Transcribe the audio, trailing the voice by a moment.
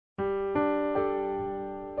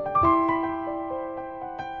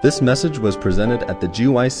This message was presented at the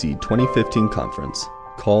GYC 2015 conference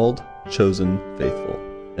called Chosen Faithful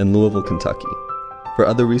in Louisville, Kentucky. For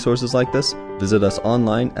other resources like this, visit us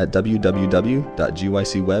online at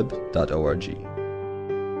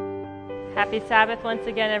www.gycweb.org. Happy Sabbath once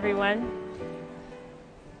again, everyone.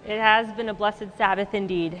 It has been a blessed Sabbath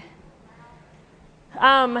indeed.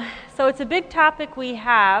 So it's a big topic we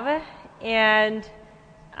have, and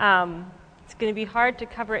it's going to be hard to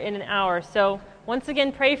cover in an hour. So once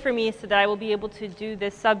again, pray for me so that I will be able to do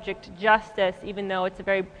this subject justice, even though it's a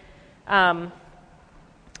very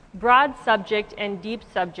broad subject and deep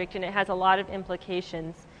subject, and it has a lot of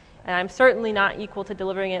implications. And I'm certainly not equal to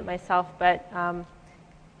delivering it myself, but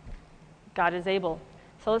God is able.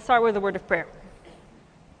 So let's start with a word of prayer.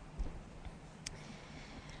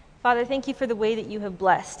 Father, thank you for the way that you have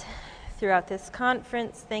blessed throughout this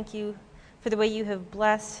conference. Thank you for the way you have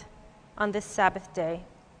blessed on this Sabbath day.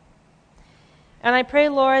 And I pray,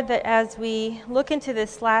 Lord, that as we look into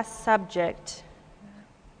this last subject,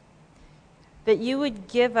 that you would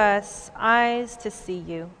give us eyes to see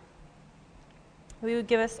you. We would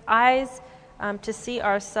give us eyes to see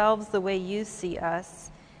ourselves the way you see us,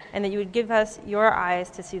 and that you would give us your eyes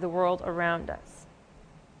to see the world around us.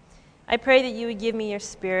 I pray that you would give me your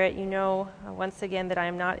spirit. You know, once again, that I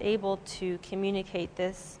am not able to communicate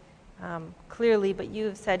this clearly, but you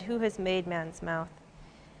have said, "Who has made man's mouth?"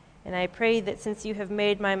 And I pray that since you have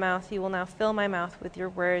made my mouth, you will now fill my mouth with your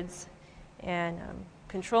words and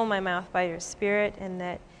control my mouth by your spirit, and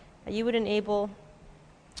that you would enable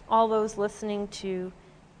all those listening to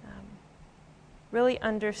really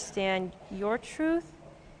understand your truth,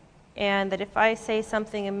 and that if I say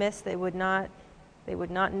something amiss, they would not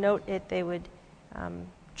note it. They would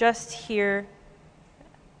just hear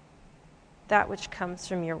that which comes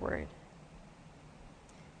from your word.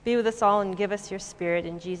 Be with us all and give us your spirit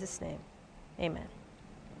in Jesus' name. Amen.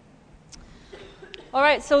 All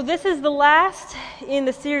right, so this is the last in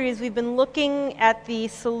the series. We've been looking at the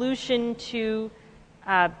solution to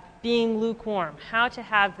being lukewarm, how to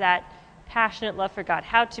have that passionate love for God,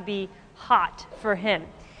 how to be hot for Him.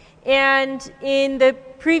 And in the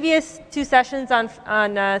previous two sessions on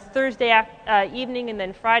Thursday evening and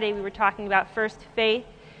then Friday, we were talking about first faith,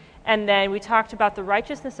 and then we talked about the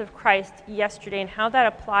righteousness of Christ yesterday and how that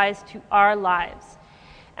applies to our lives.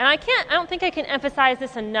 And I don't think I can emphasize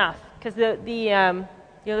this enough, because the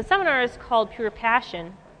seminar is called Pure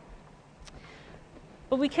Passion.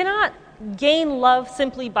 But we cannot gain love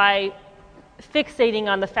simply by fixating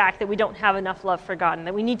on the fact that we don't have enough love for God and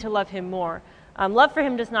that we need to love Him more. Love for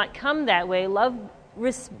Him does not come that way. Love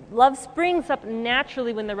springs up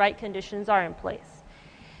naturally when the right conditions are in place.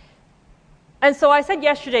 And so I said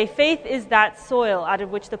yesterday, faith is that soil out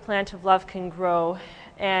of which the plant of love can grow,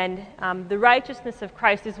 and the righteousness of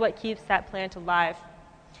Christ is what keeps that plant alive.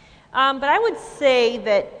 But I would say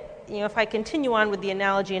that, if I continue on with the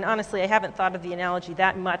analogy, and honestly, I haven't thought of the analogy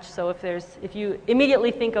that much, so if you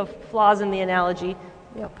immediately think of flaws in the analogy,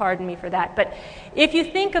 pardon me for that. But if you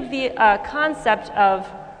think of the concept of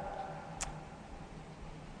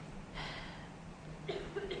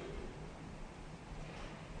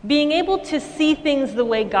being able to see things the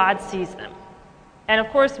way God sees them. And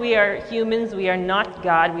of course, we are humans, we are not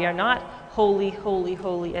God, we are not holy, holy,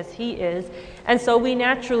 holy as He is. And so we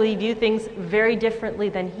naturally view things very differently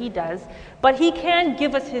than He does. But He can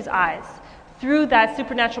give us His eyes through that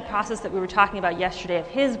supernatural process that we were talking about yesterday, of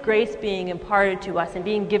His grace being imparted to us and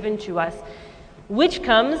being given to us, which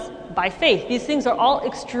comes by faith. These things are all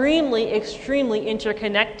extremely, extremely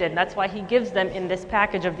interconnected. That's why He gives them in this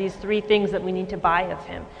package of these three things that we need to buy of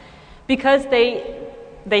Him. Because they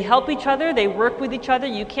help each other, they work with each other.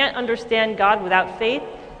 You can't understand God without faith,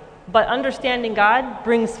 but understanding God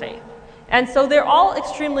brings faith. And so they're all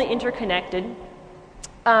extremely interconnected.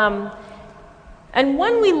 And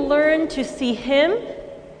when we learn to see Him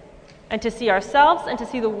and to see ourselves and to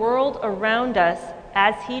see the world around us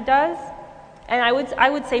as He does, and I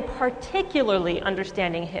would say particularly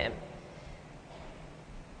understanding Him.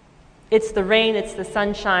 It's the rain, it's the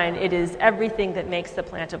sunshine, it is everything that makes the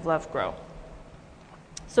plant of love grow.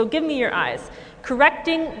 So give me your eyes.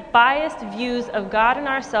 Correcting biased views of God and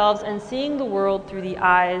ourselves and seeing the world through the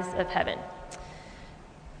eyes of heaven.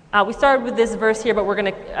 We started with this verse here, but we're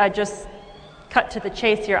going to just cut to the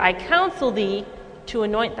chase here. I counsel thee to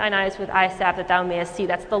anoint thine eyes with eye salve that thou mayest see.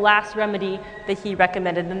 That's the last remedy that He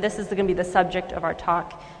recommended, and this is going to be the subject of our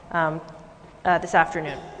talk this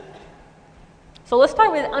afternoon. So let's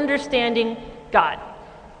start with understanding God.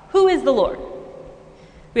 Who is the Lord?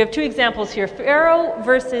 We have two examples here, Pharaoh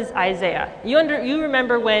versus Isaiah. You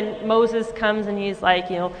remember when Moses comes and he's like,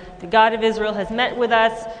 the God of Israel has met with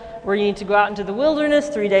us. we're going to go out into the wilderness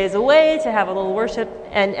 3 days away to have a little worship.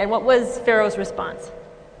 And what was Pharaoh's response?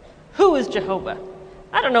 Who is Jehovah?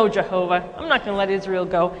 I don't know Jehovah. I'm not going to let Israel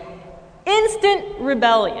go. Instant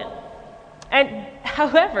rebellion. And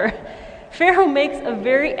however, Pharaoh makes a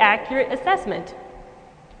very accurate assessment.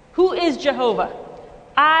 Who is Jehovah?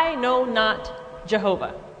 I know not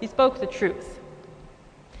Jehovah. He spoke the truth.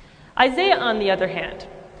 Isaiah, on the other hand,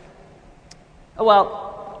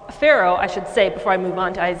 Pharaoh, I should say, before I move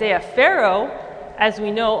on to Isaiah, Pharaoh, as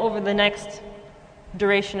we know over the next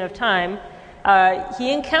duration of time,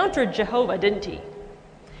 he encountered Jehovah, didn't he?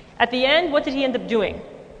 At the end, what did he end up doing?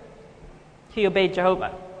 He obeyed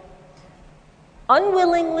Jehovah.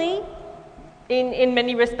 Unwillingly, in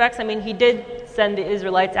many respects. I mean, he did send the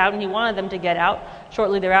Israelites out, and he wanted them to get out.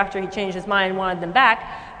 Shortly thereafter, he changed his mind and wanted them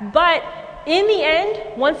back. But in the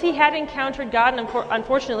end, once he had encountered God, and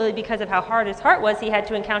unfortunately because of how hard his heart was, he had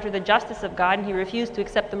to encounter the justice of God, and he refused to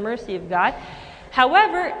accept the mercy of God.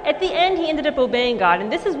 However, at the end, he ended up obeying God,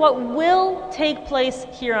 and this is what will take place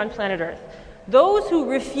here on planet Earth. Those who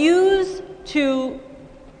refuse to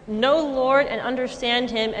know the Lord and understand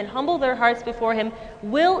Him and humble their hearts before Him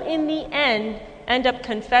will, in the end up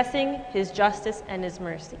confessing His justice and His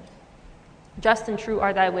mercy. Just and true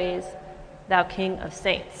are thy ways, thou King of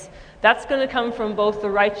saints. That's going to come from both the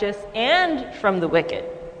righteous and from the wicked.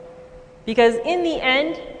 Because in the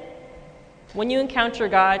end, when you encounter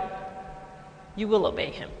God, you will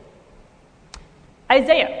obey Him.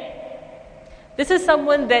 Isaiah. This is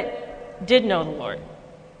someone that did know the Lord.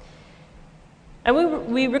 And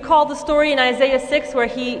we recall the story in Isaiah 6 where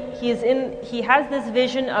he has this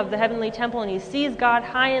vision of the heavenly temple, and he sees God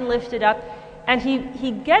high and lifted up, and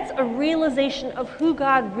he gets a realization of who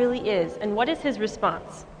God really is. And what is his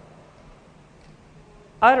response?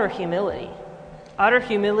 Utter humility. Utter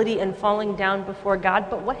humility and falling down before God.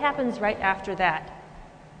 But what happens right after that?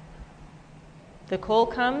 The coal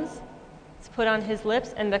comes, it's put on his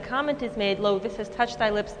lips, and the comment is made, lo, this has touched thy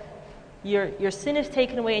lips. Your sin is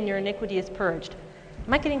taken away and your iniquity is purged.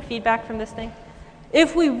 Am I getting feedback from this thing?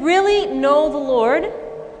 If we really know the Lord,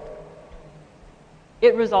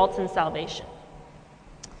 it results in salvation.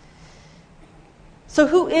 So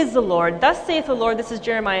who is the Lord? Thus saith the Lord, this is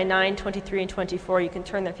Jeremiah 9, 23 and 24. You can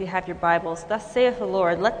turn there if you have your Bibles. Thus saith the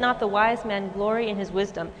Lord, let not the wise man glory in his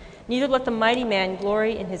wisdom, neither let the mighty man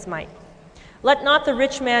glory in his might. Let not the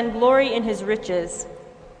rich man glory in his riches.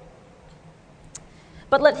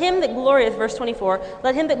 But let him that glorieth, verse 24,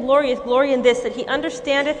 let him that glorieth glory in this, that he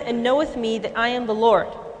understandeth and knoweth me, that I am the Lord,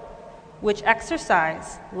 which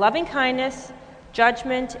exercise loving kindness,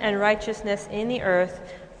 judgment, and righteousness in the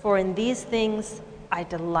earth, for in these things I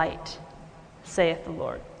delight, saith the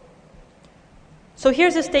Lord. So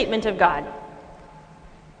here's a statement of God.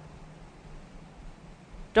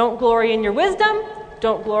 Don't glory in your wisdom,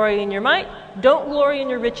 don't glory in your might, don't glory in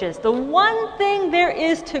your riches. The one thing there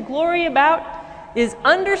is to glory about is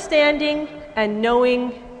understanding and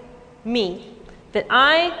knowing me. That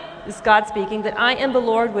I, this is God speaking, that I am the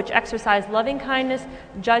Lord which exercise loving kindness,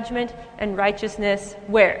 judgment, and righteousness.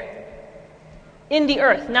 Where? In the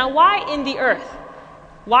earth. Now, why in the earth?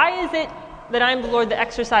 Why is it that I am the Lord that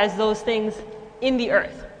exercise those things in the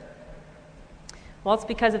earth? Well, it's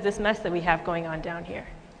because of this mess that we have going on down here.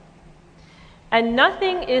 And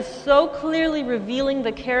nothing is so clearly revealing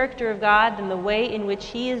the character of God than the way in which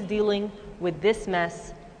He is dealing with this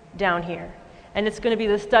mess down here. And it's going to be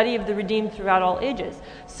the study of the redeemed throughout all ages.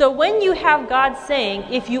 So when you have God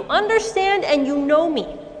saying, if you understand and you know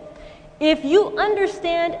me, if you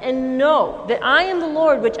understand and know that I am the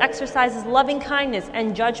Lord which exercises loving kindness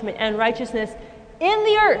and judgment and righteousness in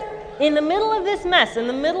the earth, in the middle of this mess, in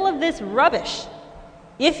the middle of this rubbish,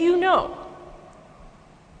 if you know,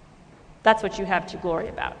 that's what you have to glory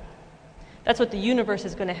about. That's what the universe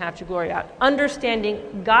is going to have to glory about.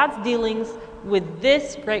 Understanding God's dealings with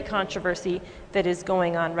this great controversy that is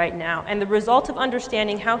going on right now. And the result of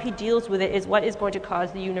understanding how He deals with it is what is going to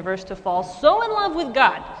cause the universe to fall so in love with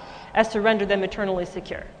God as to render them eternally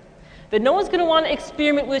secure. That no one's going to want to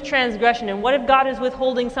experiment with transgression. And what if God is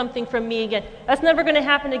withholding something from me again? That's never going to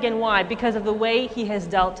happen again. Why? Because of the way He has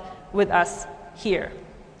dealt with us here.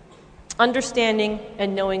 Understanding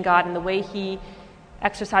and knowing God and the way He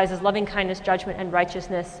exercises loving kindness, judgment, and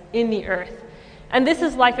righteousness in the earth. And this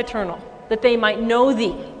is life eternal, that they might know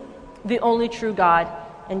Thee, the only true God,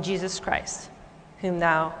 and Jesus Christ, whom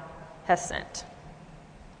Thou hast sent.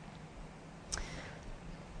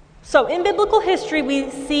 So in biblical history, we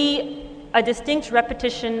see a distinct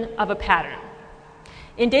repetition of a pattern.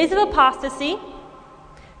 In days of apostasy,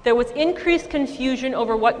 there was increased confusion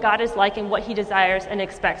over what God is like and what He desires and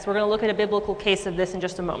expects. We're going to look at a biblical case of this in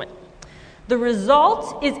just a moment. The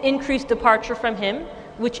result is increased departure from him,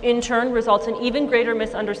 which in turn results in even greater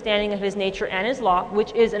misunderstanding of his nature and his law,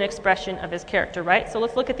 which is an expression of his character, right? So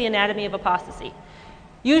let's look at the anatomy of apostasy.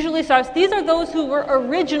 Usually starts, these are those who were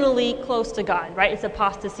originally close to God, right? It's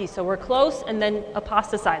apostasy, so we're close and then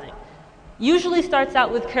apostatizing. Usually starts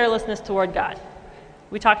out with carelessness toward God.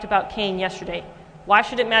 We talked about Cain yesterday. Why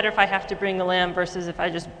should it matter if I have to bring a lamb versus if I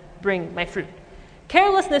just bring my fruit?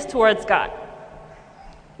 Carelessness towards God,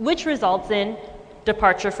 which results in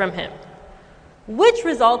departure from him, which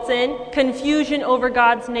results in confusion over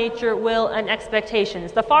God's nature, will, and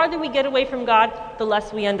expectations. The farther we get away from God, the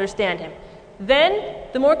less we understand him. Then,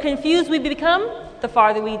 the more confused we become, the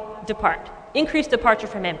farther we depart. Increased departure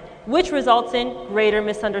from him, which results in greater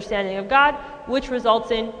misunderstanding of God, which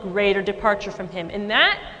results in greater departure from him. And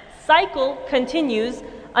that cycle continues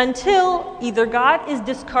until either God is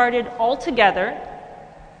discarded altogether,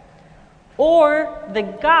 or the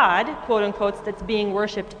God, quote unquote, that's being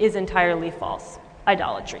worshipped is entirely false.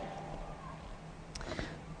 Idolatry.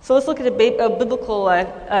 So let's look at a biblical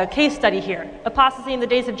case study here. Apostasy in the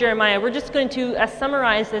days of Jeremiah. We're just going to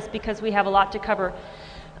summarize this because we have a lot to cover.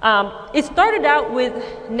 It started out with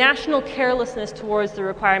national carelessness towards the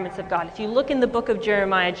requirements of God. If you look in the book of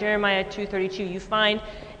Jeremiah, Jeremiah 2:32, you find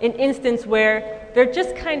an instance where they're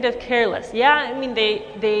just kind of careless. Yeah, I mean,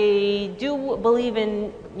 they do believe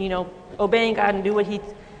in, obeying God and do what he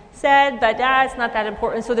said, but it's not that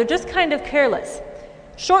important. So they're just kind of careless.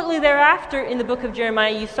 Shortly thereafter, in the book of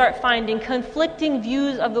Jeremiah, you start finding conflicting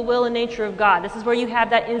views of the will and nature of God. This is where you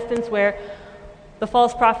have that instance where the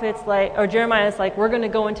false prophet's Jeremiah is like, we're going to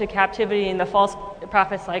go into captivity, and the false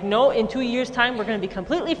prophet's like, no, in 2 years' time, we're going to be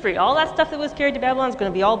completely free. All that stuff that was carried to Babylon is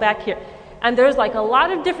going to be all back here. And there's like a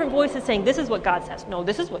lot of different voices saying, this is what God says. No,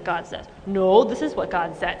 this is what God says. No, this is what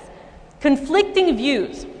God says. Conflicting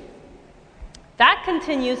views. That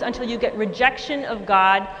continues until you get rejection of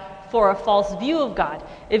God for a false view of God.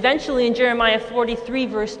 Eventually, in Jeremiah 43,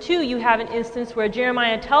 verse 2, you have an instance where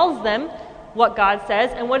Jeremiah tells them what God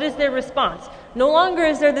says, and what is their response? No longer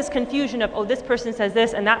is there this confusion of, this person says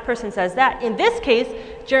this and that person says that. In this case,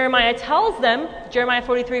 Jeremiah tells them, Jeremiah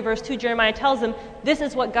 43, verse 2, Jeremiah tells them, this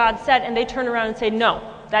is what God said, and they turn around and say, no,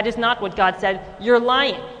 that is not what God said, you're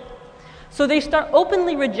lying. So they start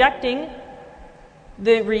openly rejecting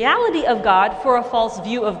the reality of God for a false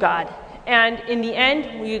view of God. And in the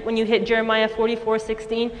end, when you hit Jeremiah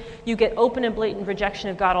 44:16, you get open and blatant rejection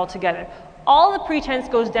of God altogether. All the pretense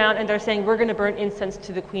goes down, and they're saying, we're going to burn incense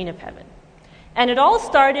to the Queen of Heaven. And it all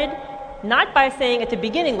started not by saying at the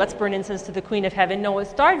beginning, let's burn incense to the Queen of Heaven. No, it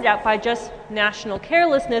started out by just national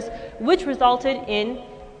carelessness, which resulted in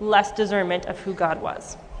less discernment of who God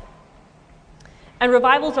was. And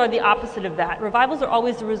revivals are the opposite of that. Revivals are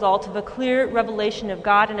always the result of a clear revelation of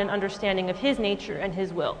God and an understanding of his nature and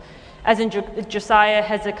his will. As in Josiah,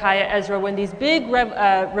 Hezekiah, Ezra, when these big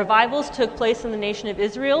revivals took place in the nation of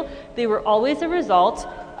Israel, they were always a result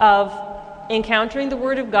of encountering the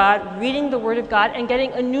Word of God, reading the Word of God, and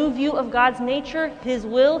getting a new view of God's nature, his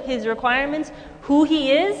will, his requirements, who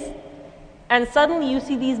he is. And suddenly you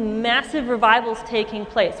see these massive revivals taking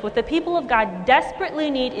place. What the people of God desperately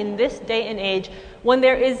need in this day and age, when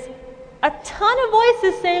there is a ton of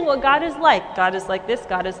voices saying what God is like. God is like this,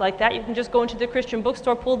 God is like that. You can just go into the Christian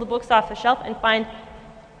bookstore, pull the books off the shelf, and find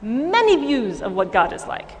many views of what God is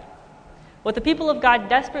like. What the people of God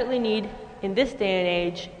desperately need in this day and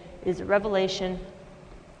age is a revelation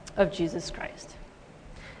of Jesus Christ.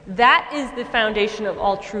 That is the foundation of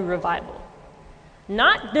all true revival.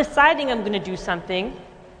 Not deciding I'm going to do something,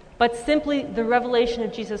 but simply the revelation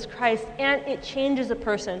of Jesus Christ, and it changes a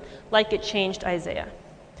person like it changed Isaiah.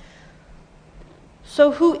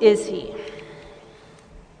 So who is he?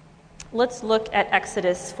 Let's look at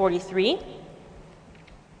Exodus 43.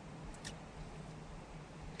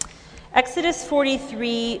 Exodus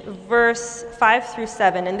 43, verse 5 through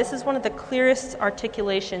 7, and this is one of the clearest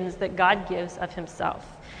articulations that God gives of himself.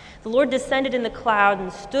 The Lord descended in the cloud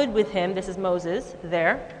and stood with him, this is Moses,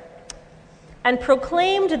 there, and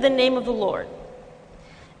proclaimed the name of the Lord.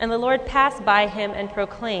 And the Lord passed by him and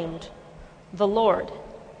proclaimed, the Lord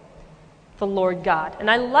God.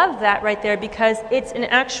 And I love that right there because it's an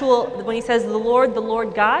actual, when he says the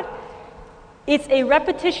Lord God, it's a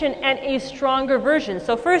repetition and a stronger version.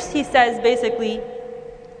 So first he says basically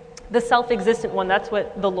the self-existent one. That's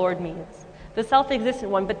what the Lord means. The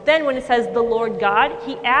self-existent one. But then when it says the Lord God,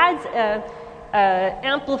 he adds a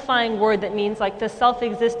amplifying word that means like the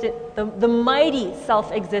self-existent, the mighty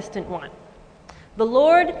self-existent one. The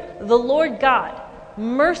Lord God,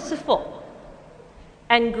 merciful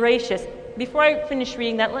and gracious. Before I finish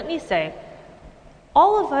reading that, let me say,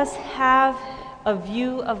 all of us have a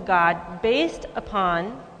view of God based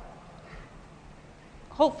upon,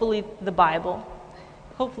 hopefully the Bible,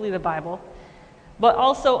 but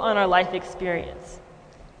also on our life experience.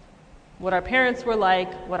 What our parents were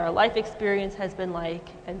like, what our life experience has been like,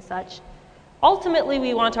 and such. Ultimately,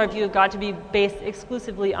 we want our view of God to be based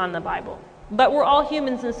exclusively on the Bible. But we're all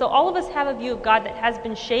humans, and so all of us have a view of God that has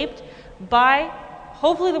been shaped by,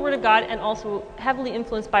 hopefully, the Word of God, and also heavily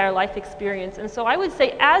influenced by our life experience. And so I would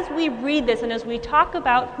say, as we read this and as we talk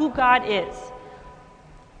about who God is,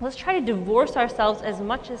 let's try to divorce ourselves as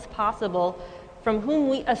much as possible from whom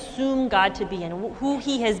we assume God to be and who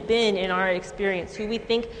He has been in our experience, who we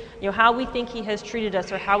think, how we think He has treated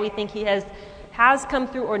us, or how we think He has come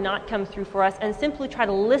through or not come through for us, and simply try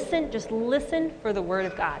to listen, just listen for the Word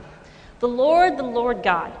of God. The Lord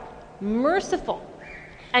God, merciful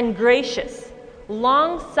and gracious,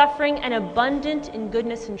 long-suffering and abundant in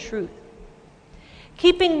goodness and truth,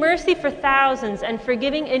 keeping mercy for thousands and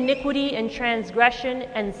forgiving iniquity and transgression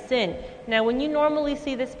and sin. Now, when you normally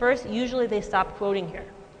see this verse, usually they stop quoting here.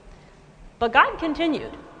 But God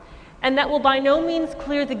continued, and that will by no means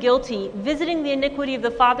clear the guilty, visiting the iniquity of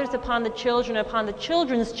the fathers upon the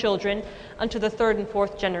children's children, unto the third and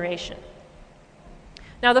fourth generation.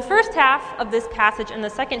 Now, the first half of this passage and the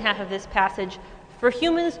second half of this passage, for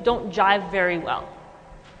humans, don't jive very well.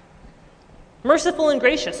 Merciful and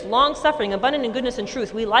gracious, long-suffering, abundant in goodness and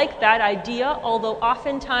truth. We like that idea, although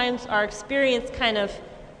oftentimes our experience kind of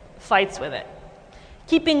fights with it.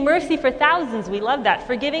 Keeping mercy for thousands, we love that.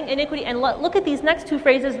 Forgiving iniquity, and look at these next two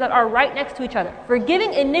phrases that are right next to each other.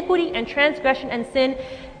 Forgiving iniquity and transgression and sin,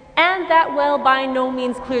 and that will by no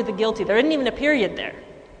means clear the guilty. There isn't even a period there.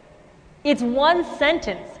 It's one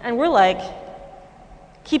sentence, and we're like,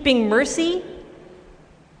 keeping mercy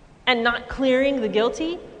and not clearing the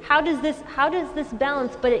guilty? How does this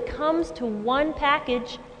balance? But it comes to one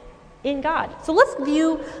package in God. So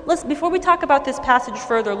let's before we talk about this passage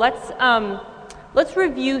further, let's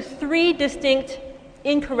review three distinct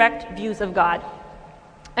incorrect views of God.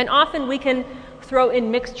 And often we can throw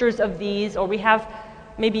in mixtures of these, or we have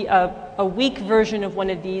maybe a weak version of one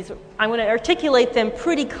of these. I'm going to articulate them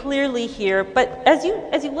pretty clearly here, but as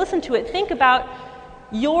you listen to it, think about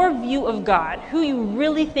your view of God, who you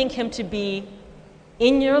really think Him to be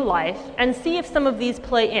in your life, and see if some of these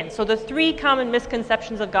play in. So the three common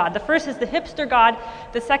misconceptions of God. The first is the hipster God,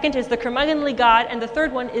 the second is the curmudgeonly God, and the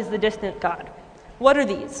third one is the distant God. What are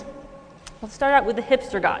these? Let's start out with the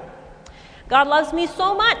hipster God. God loves me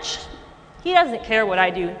so much. He doesn't care what I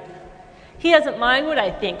do. He doesn't mind what I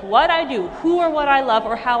think, what I do, who or what I love,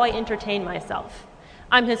 or how I entertain myself.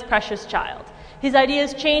 I'm His precious child. His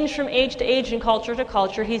ideas change from age to age and culture to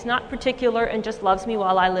culture. He's not particular and just loves me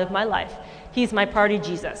while I live my life. He's my party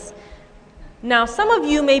Jesus. Now, some of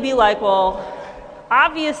you may be like, well,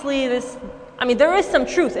 obviously there is some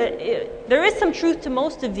truth. There is some truth to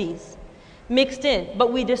most of these mixed in,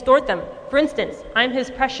 but we distort them. For instance, I'm His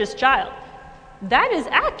precious child. That is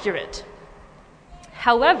accurate.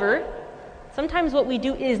 However, sometimes what we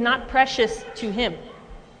do is not precious to Him.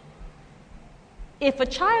 If a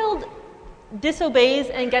child disobeys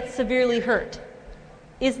and gets severely hurt,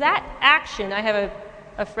 is that action, I have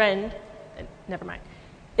a friend, never mind.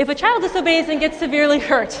 If a child disobeys and gets severely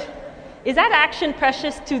hurt, is that action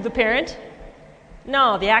precious to the parent?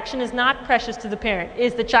 No, the action is not precious to the parent.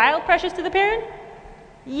 Is the child precious to the parent?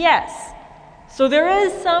 Yes. So there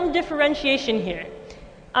is some differentiation here.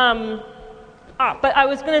 But I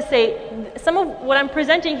was going to say, some of what I'm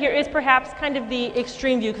presenting here is perhaps kind of the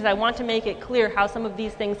extreme view, because I want to make it clear how some of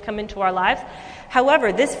these things come into our lives.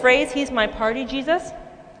 However, this phrase, He's my party Jesus,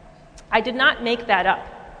 I did not make that up.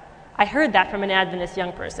 I heard that from an Adventist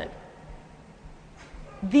young person.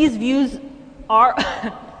 These views are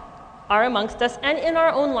amongst us and in our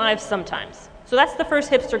own lives sometimes. So that's the first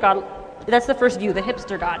hipster God. That's the first view, the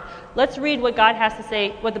hipster God. Let's read what God has to say,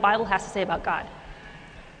 what the Bible has to say about God,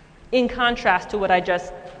 in contrast to what I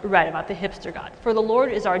just read about the hipster God. For the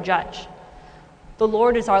Lord is our judge. The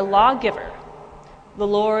Lord is our lawgiver. The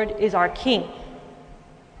Lord is our king.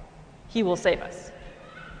 He will save us.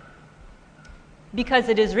 Because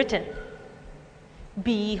it is written,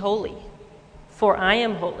 be ye holy, for I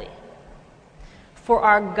am holy. For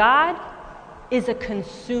our God is a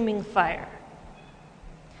consuming fire.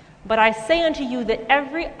 But I say unto you that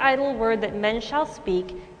every idle word that men shall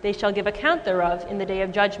speak, they shall give account thereof in the day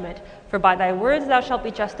of judgment. For by thy words thou shalt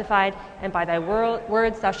be justified, and by thy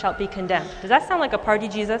words thou shalt be condemned. Does that sound like a party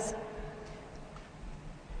Jesus?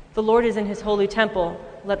 The Lord is in His holy temple.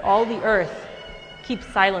 Let all the earth keep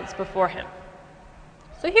silence before Him.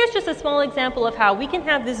 So here's just a small example of how we can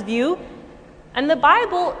have this view, and the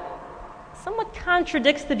Bible somewhat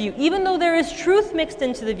contradicts the view. Even though there is truth mixed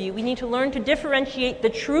into the view, we need to learn to differentiate the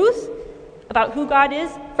truth about who God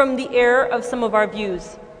is from the error of some of our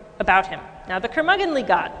views about him. Now, the curmudgeonly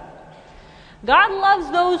God. God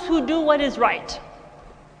loves those who do what is right.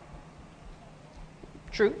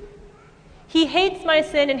 True. He hates my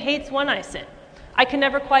sin and hates when I sin. I can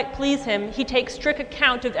never quite please him. He takes strict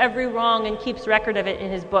account of every wrong and keeps record of it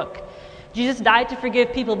in his book. Jesus died to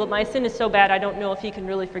forgive people, but my sin is so bad I don't know if he can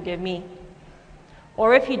really forgive me.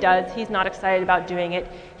 Or if he does, he's not excited about doing it.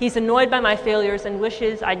 He's annoyed by my failures and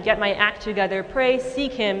wishes I'd get my act together, pray,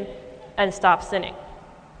 seek him, and stop sinning.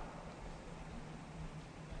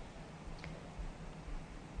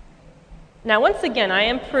 Now, once again, I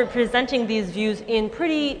am presenting these views in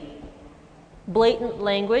pretty blatant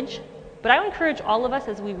language, but I would encourage all of us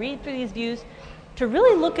as we read through these views to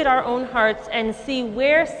really look at our own hearts and see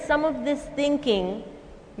where some of this thinking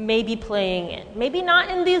may be playing in. Maybe not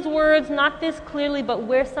in these words, not this clearly, but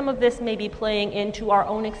where some of this may be playing into our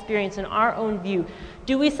own experience and our own view.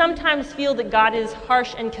 Do we sometimes feel that God is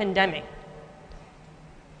harsh and condemning?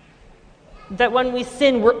 That when we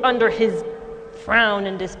sin, we're under his frown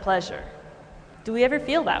and displeasure? Do we ever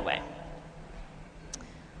feel that way?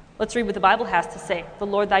 Let's read what the Bible has to say. The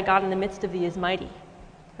Lord thy God in the midst of thee is mighty.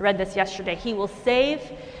 I read this yesterday. He will save.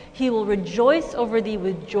 He will rejoice over thee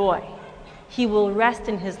with joy. He will rest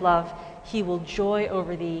in his love. He will joy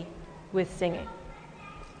over thee with singing.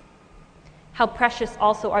 How precious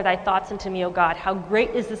also are thy thoughts unto me, O God. How great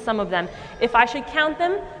is the sum of them. If I should count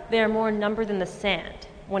them, they are more in number than the sand.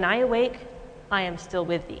 When I awake, I am still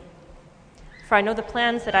with thee. For I know the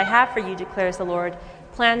plans that I have for you, declares the Lord,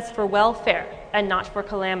 plans for welfare and not for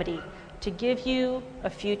calamity, to give you a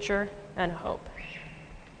future and hope.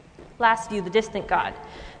 Last view, the distant God.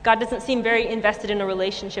 God doesn't seem very invested in a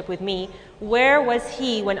relationship with me. Where was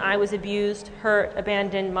he when I was abused, hurt,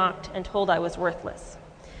 abandoned, mocked, and told I was worthless?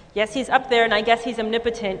 Yes, he's up there, and I guess he's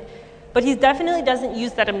omnipotent, but he definitely doesn't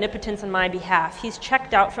use that omnipotence on my behalf. He's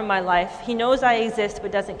checked out from my life. He knows I exist,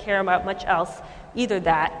 but doesn't care about much else. Either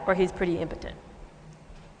that, or he's pretty impotent.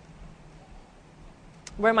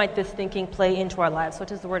 Where might this thinking play into our lives? What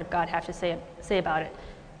does the Word of God have to say about it?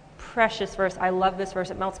 Precious verse. I love this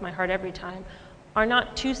verse. It melts my heart every time. Are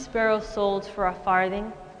not 2 sparrows sold for a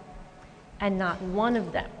farthing? And not one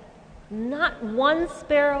of them, not one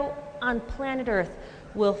sparrow on planet Earth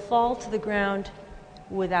will fall to the ground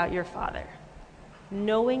without your Father,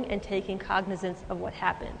 knowing and taking cognizance of what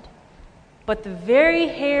happened. But the very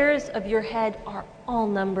hairs of your head are all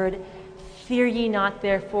numbered. Fear ye not,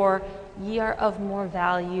 therefore, ye are of more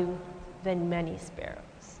value than many sparrows.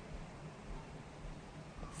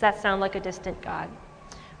 Does that sound like a distant God?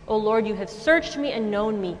 O Lord, you have searched me and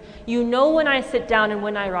known me. You know when I sit down and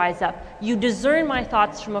when I rise up. You discern my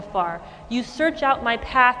thoughts from afar. You search out my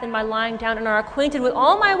path and my lying down and are acquainted with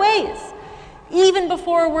all my ways. Even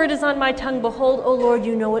before a word is on my tongue, behold, O Lord,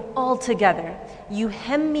 you know it altogether. You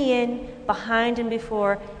hem me in, behind and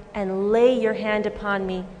before, and lay your hand upon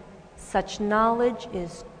me. Such knowledge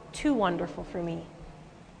is too wonderful for me.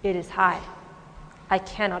 It is high. I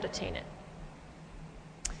cannot attain it.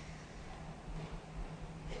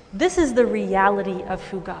 This is the reality of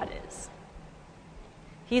who God is.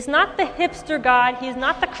 He's not the hipster God. He's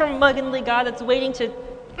not the curmudgeonly God that's waiting to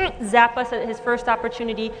zap us at his first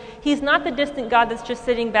opportunity. He's not the distant God that's just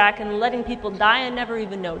sitting back and letting people die and never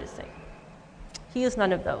even noticing. He is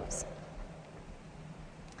none of those.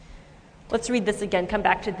 Let's read this again. Come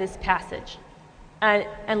back to this passage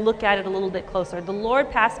and look at it a little bit closer. The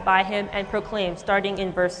Lord passed by him and proclaimed, starting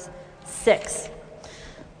in verse 6,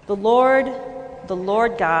 the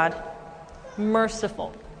Lord God,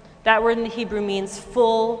 merciful. That word in the Hebrew means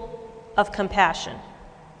full of compassion.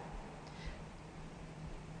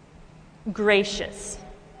 Gracious.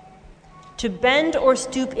 To bend or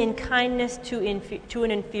stoop in kindness to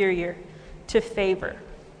an inferior. To favor.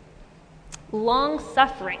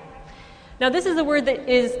 Long-suffering. Now this is a word that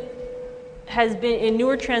has been in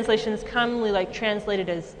newer translations commonly translated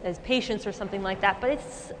as patience or something like that, but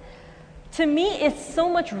to me, it's so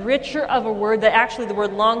much richer of a word that actually the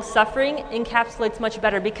word long-suffering encapsulates much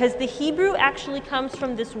better, because the Hebrew actually comes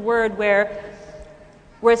from this word where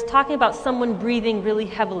it's talking about someone breathing really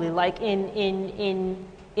heavily, like in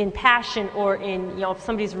passion, or if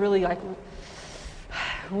somebody's really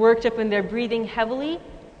worked up and they're breathing heavily.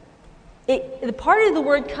 The part of the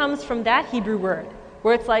word comes from that Hebrew word,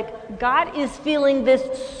 where it's like God is feeling this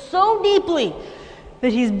so deeply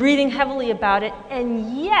that he's breathing heavily about it,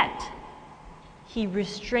 and yet he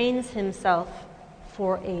restrains himself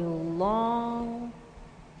for a long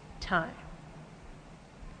time.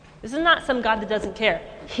 This is not some God that doesn't care.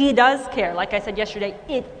 He does care. Like I said yesterday,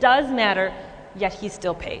 it does matter, yet he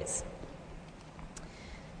still pays.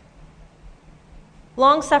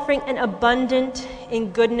 Long-suffering and abundant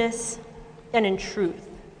in goodness and in truth.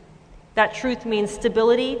 That truth means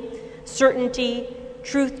stability, certainty,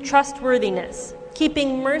 truth, trustworthiness,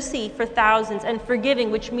 keeping mercy for thousands, and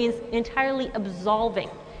forgiving, which means entirely absolving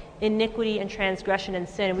iniquity and transgression and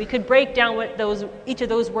sin. We could break down what each of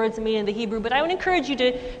those words mean in the Hebrew, but I would encourage you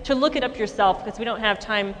to look it up yourself, because we don't have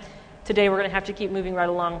time today. We're going to have to keep moving right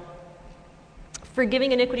along.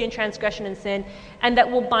 Forgiving iniquity and transgression and sin, and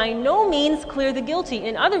that will by no means clear the guilty.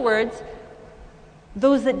 In other words,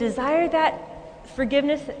 those that desire that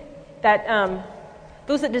forgiveness,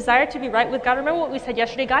 those that desire to be right with God, remember what we said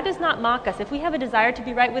yesterday, God does not mock us. If we have a desire to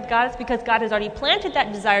be right with God, it's because God has already planted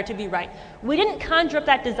that desire to be right. We didn't conjure up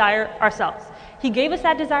that desire ourselves. He gave us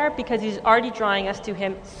that desire because he's already drawing us to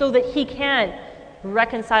him so that he can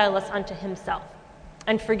reconcile us unto himself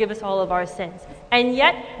and forgive us all of our sins. And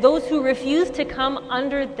yet, those who refuse to come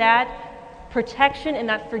under that protection and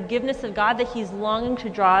that forgiveness of God that he's longing to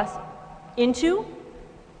draw us into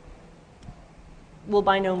will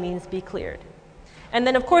by no means be cleared. And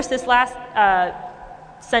then, of course, this last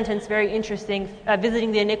sentence, very interesting,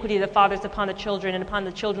 visiting the iniquity of the fathers upon the children and upon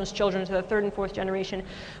the children's children to the third and fourth generation.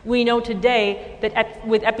 We know today that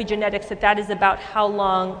with epigenetics that is about how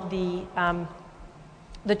long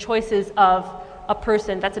the choices of a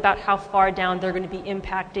person, that's about how far down they're going to be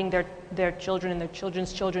impacting their children and their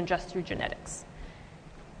children's children just through genetics.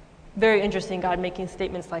 Very interesting, God making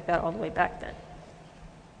statements like that all the way back then.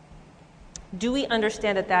 Do we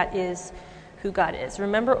understand that is who God is?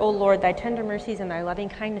 Remember, O Lord, thy tender mercies and thy loving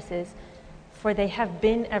kindnesses, for they have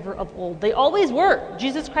been ever of old. They always were.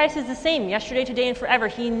 Jesus Christ is the same, yesterday, today, and forever.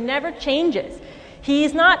 He never changes. He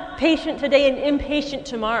is not patient today and impatient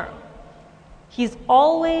tomorrow. He's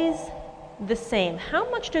always the same. How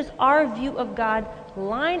much does our view of God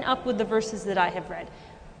line up with the verses that I have read?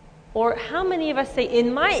 Or how many of us say,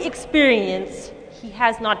 in my experience, he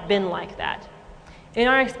has not been like that? In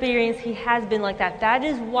our experience, he has been like that. That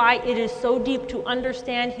is why it is so deep to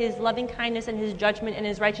understand his loving kindness and his judgment and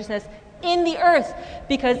his righteousness in the earth.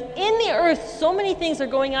 Because in the earth, so many things are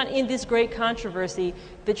going on in this great controversy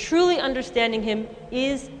that truly understanding him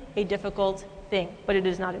is a difficult thing, but it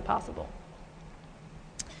is not impossible.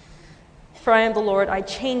 For I am the Lord, I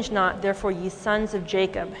change not, therefore ye sons of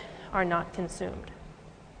Jacob are not consumed.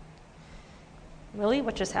 Really?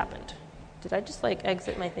 What just happened? Did I just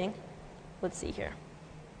exit my thing? Let's see here.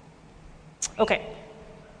 Okay.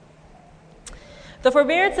 The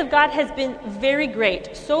forbearance of God has been very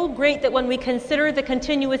great, so great that when we consider the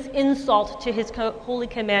continuous insult to his holy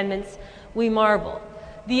commandments, we marvel.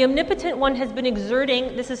 The omnipotent one has been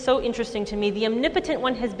exerting, this is so interesting to me, the omnipotent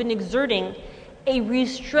one has been exerting a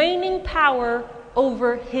restraining power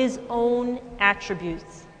over his own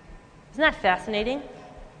attributes. Isn't that fascinating?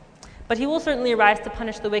 But he will certainly arise to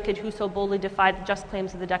punish the wicked who so boldly defy the just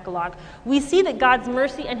claims of the Decalogue. We see that God's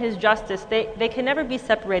mercy and his justice, they can never be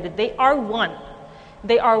separated. They are one.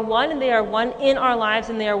 They are one, and they are one in our lives,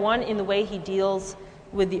 and they are one in the way he deals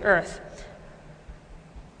with the earth.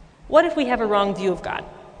 What if we have a wrong view of God?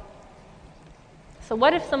 So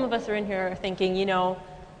what if some of us are in here thinking,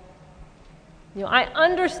 I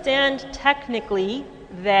understand technically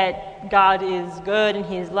that God is good and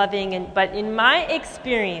he is loving, but in my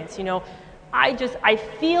experience, I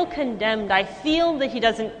feel condemned. I feel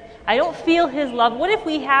that I don't feel his love. What if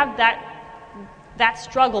we have that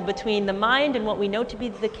struggle between the mind and what we know to be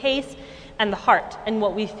the case and the heart and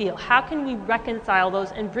what we feel? How can we reconcile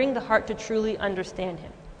those and bring the heart to truly understand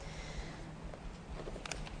him?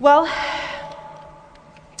 Well,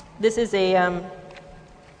 this is a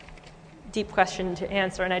deep question to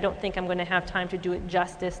answer, and I don't think I'm going to have time to do it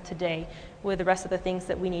justice today with the rest of the things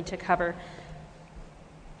that we need to cover.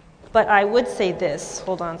 But I would say this.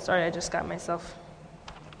 Hold on, sorry, I just got myself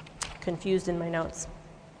confused in my notes.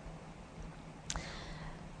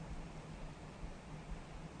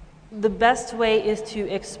 The best way is to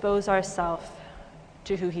expose ourselves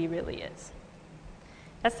to who he really is.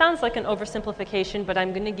 That sounds like an oversimplification, but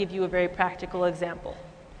I'm going to give you a very practical example.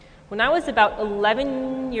 When I was about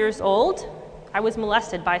 11 years old, I was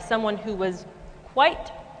molested by someone who was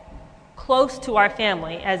quite close to our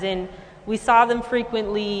family, as in we saw them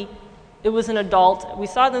frequently. It was an adult. We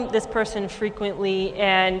saw this person frequently,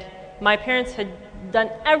 and my parents had done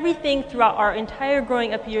everything throughout our entire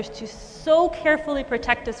growing up years to so carefully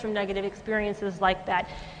protect us from negative experiences like that.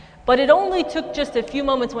 But it only took just a few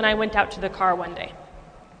moments when I went out to the car one day.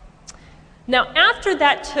 Now, after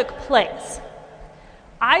that took place,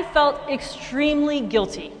 I felt extremely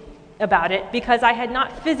guilty. about it because I had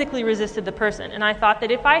not physically resisted the person. And I thought that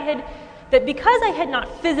because I had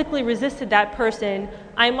not physically resisted that person,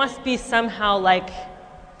 I must be somehow like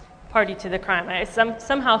party to the crime. I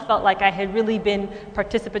somehow felt like I had really been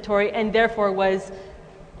participatory and therefore was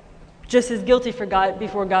just as guilty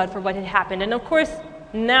before God for what had happened. And of course,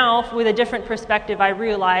 now with a different perspective, I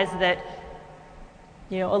realize that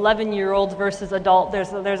 11-year-olds versus adult,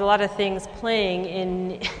 there's a lot of things playing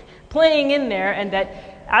in there, and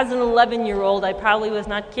that as an 11-year-old, I probably was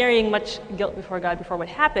not carrying much guilt before God before what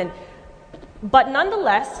happened. But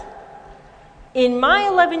nonetheless, in my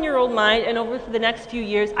 11-year-old mind and over the next few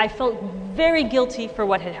years, I felt very guilty for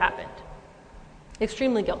what had happened.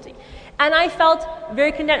 Extremely guilty. And I felt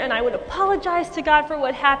very condemned, and I would apologize to God for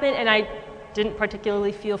what happened, and I didn't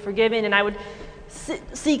particularly feel forgiven, and I would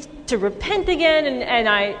seek to repent again, and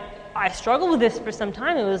I struggled with this for some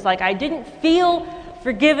time. It was like I didn't feel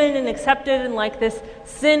forgiven and accepted, and like this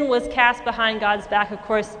sin was cast behind God's back. Of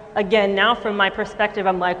course, again, now from my perspective,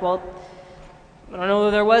 I'm like, well, I don't know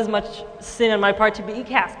if there was much sin on my part to be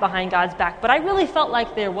cast behind God's back, but I really felt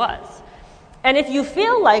like there was. And if you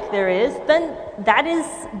feel like there is, then that is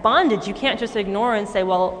bondage. You can't just ignore and say,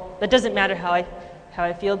 well, that doesn't matter how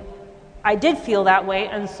I feel. I did feel that way,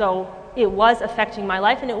 and so it was affecting my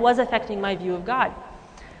life, and it was affecting my view of God.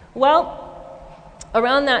 Well,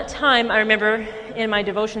 around that time, I remember in my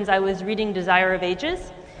devotions I was reading Desire of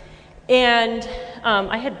Ages, and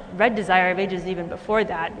I had read Desire of Ages even before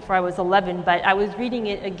that, before I was 11, but I was reading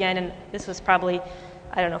it again, and this was probably,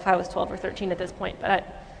 I don't know if I was 12 or 13 at this point, but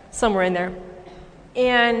somewhere in there.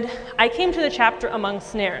 And I came to the chapter Among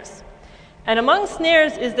Snares. And Among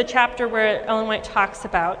Snares is the chapter where Ellen White talks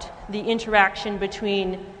about the interaction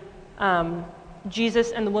between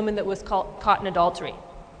Jesus and the woman that was caught in adultery,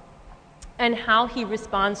 and how he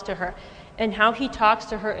responds to her, and how he talks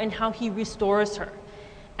to her, and how he restores her.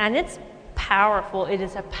 And it's powerful. It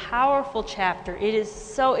is a powerful chapter. It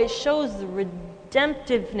shows the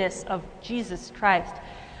redemptiveness of Jesus Christ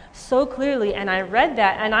so clearly. And I read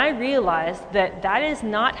that, and I realized that that is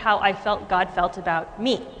not how I felt God felt about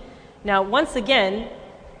me. Now, once again,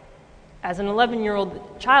 as an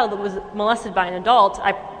 11-year-old child that was molested by an adult,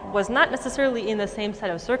 I was not necessarily in the same set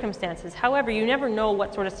of circumstances. However, you never know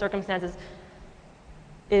what sort of circumstances.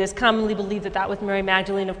 It is commonly believed that was Mary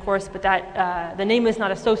Magdalene, of course, but that the name is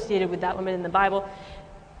not associated with that woman in the Bible.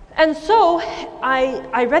 And so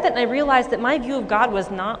I read that, and I realized that my view of God was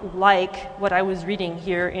not like what I was reading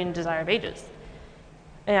here in Desire of Ages.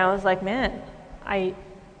 And I was like, man, I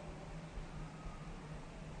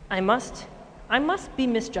must be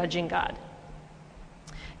misjudging God.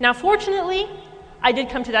 Now, fortunately, I did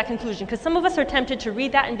come to that conclusion, because some of us are tempted to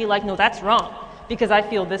read that and be like, no, that's wrong, because I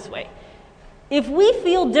feel this way. If we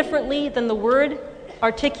feel differently than the Word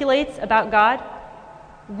articulates about God,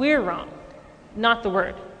 we're wrong, not the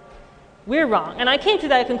Word. We're wrong. And I came to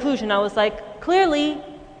that conclusion. I was like, clearly,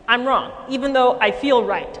 I'm wrong, even though I feel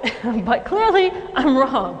right. But clearly, I'm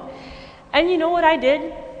wrong. And you know what I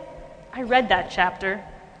did? I read that chapter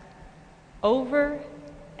over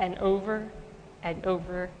and over and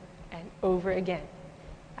over and over again.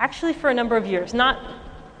 Actually, for a number of years. Not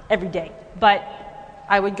every day, but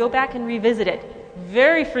I would go back and revisit it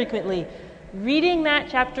very frequently, reading that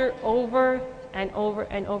chapter over and over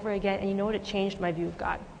and over again. And you know what? It changed my view of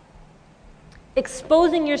God.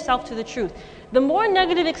 Exposing yourself to the truth. The more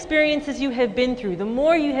negative experiences you have been through, the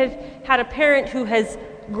more you have had a parent who has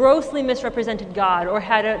grossly misrepresented God, or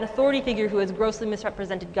had an authority figure who has grossly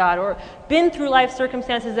misrepresented God, or been through life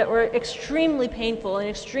circumstances that were extremely painful and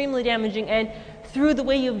extremely damaging, and through the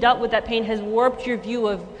way you've dealt with that pain has warped your view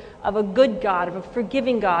of a good God, of a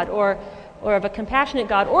forgiving God, or of a compassionate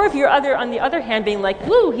God, or if you're on the other hand being like,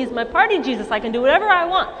 woo, he's my party Jesus, I can do whatever I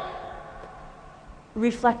want.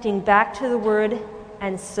 Reflecting back to the Word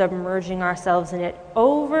and submerging ourselves in it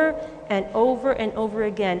over and over and over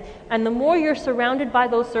again. And the more you're surrounded by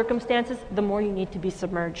those circumstances, the more you need to be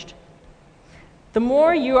submerged. The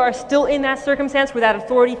more you are still in that circumstance where that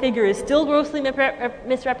authority figure is still grossly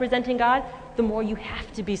misrepresenting God, the more you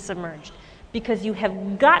have to be submerged. Because you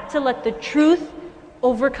have got to let the truth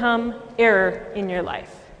overcome error in your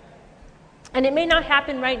life. And it may not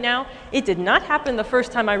happen right now. It did not happen the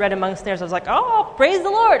first time I read Among Snares. I was like, oh, praise the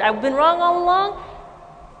Lord. I've been wrong all along.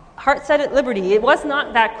 Heart set at liberty. It was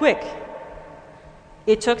not that quick.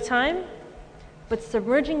 It took time, but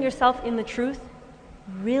submerging yourself in the truth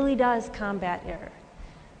really does combat error.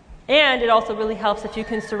 And it also really helps if you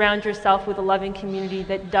can surround yourself with a loving community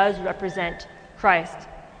that does represent Christ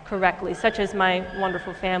correctly, such as my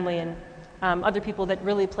wonderful family and other people that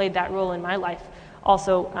really played that role in my life.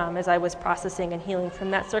 Also, as I was processing and healing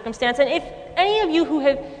from that circumstance. And if any of you who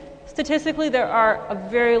have Statistically, there are a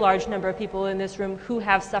very large number of people in this room who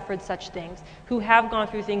have suffered such things, who have gone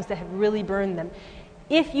through things that have really burned them.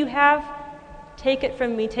 If you have, take it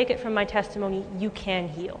from me, take it from my testimony, you can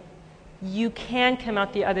heal. You can come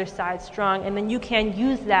out the other side strong, and then you can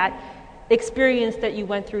use that experience that you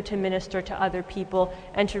went through to minister to other people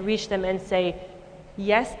and to reach them and say,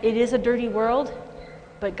 yes, it is a dirty world,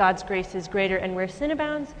 but God's grace is greater, and where sin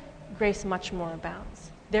abounds, grace much more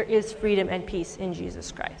abounds. There is freedom and peace in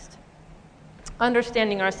Jesus Christ.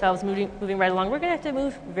 Understanding ourselves, moving right along. We're going to have to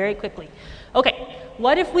move very quickly. Okay,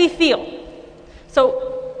 what if we feel?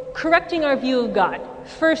 So, correcting our view of God.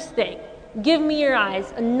 First thing, give me your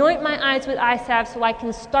eyes. Anoint my eyes with eye salve so I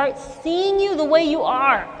can start seeing you the way you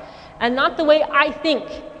are and not the way I think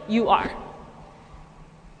you are.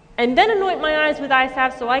 And then anoint my eyes with eye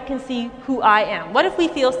salve so I can see who I am. What if we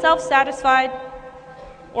feel self-satisfied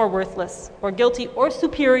or worthless or guilty or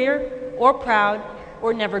superior or proud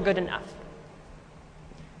or never good enough?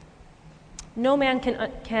 No man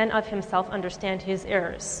can of himself understand his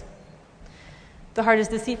errors. The heart is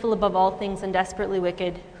deceitful above all things and desperately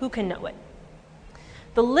wicked. Who can know it?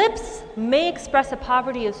 The lips may express a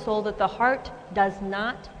poverty of soul that the heart does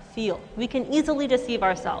not feel. We can easily deceive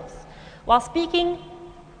ourselves. While speaking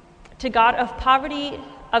to God of poverty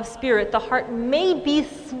of spirit, the heart may be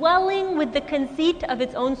swelling with the conceit of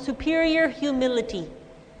its own superior humility.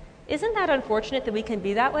 Isn't that unfortunate that we can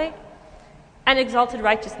be that way? And exalted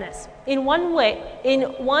righteousness. In one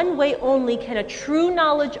way only can a true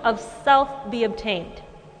knowledge of self be obtained.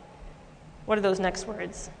 What are those next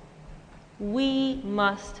words? We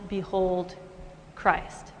must behold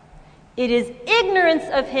Christ. It is ignorance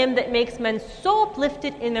of him that makes men so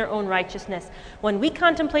uplifted in their own righteousness. When we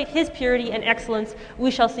contemplate his purity and excellence,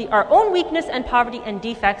 we shall see our own weakness and poverty and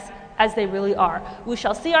defects as they really are. We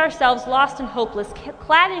shall see ourselves lost and hopeless,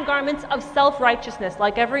 clad in garments of self-righteousness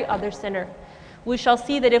like every other sinner. We shall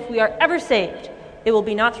see that if we are ever saved, it will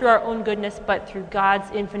be not through our own goodness, but through God's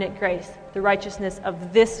infinite grace, the righteousness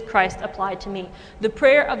of this Christ applied to me. The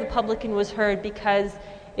prayer of the publican was heard because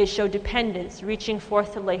it showed dependence, reaching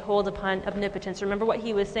forth to lay hold upon omnipotence. Remember what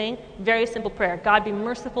he was saying? Very simple prayer. God, be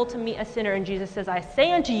merciful to me, a sinner. And Jesus says, I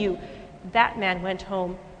say unto you, that man went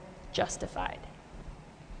home justified.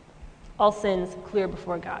 All sins clear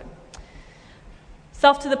before God.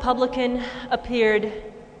 Self to the publican appeared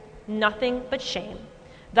nothing but shame.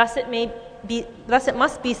 Thus it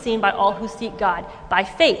must be seen by all who seek God, by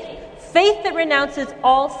faith that renounces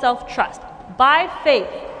all self-trust. By faith,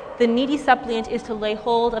 the needy suppliant is to lay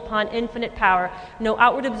hold upon infinite power. No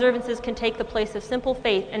outward observances can take the place of simple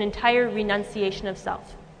faith and entire renunciation of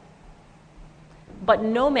self. But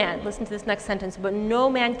no man, listen to this next sentence, but no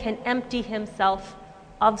man can empty himself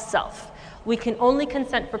of self. We can only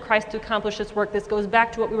consent for Christ to accomplish this work. This goes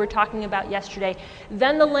back to what we were talking about yesterday.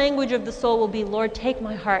 Then the language of the soul will be, Lord, take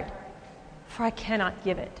my heart, for I cannot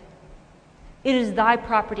give it. It is thy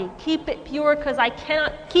property. Keep it pure, because I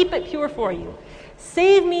cannot keep it pure for you.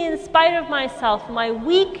 Save me in spite of myself, my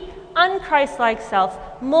weak, unchristlike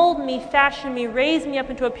self. Mold me, fashion me, raise me up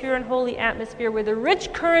into a pure and holy atmosphere where the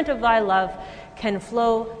rich current of thy love can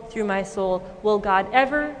flow through my soul. Will God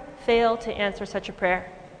ever fail to answer such a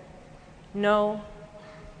prayer? No,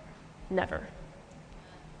 never.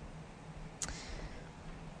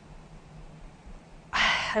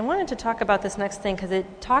 I wanted to talk about this next thing because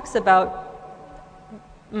it talks about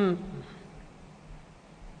I'm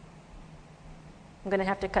going to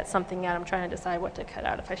have to cut something out. I'm trying to decide what to cut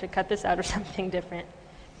out, if I should cut this out or something different.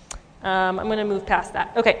 I'm going to move past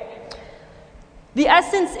that. Okay. The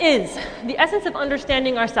essence of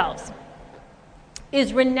understanding ourselves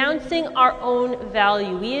is renouncing our own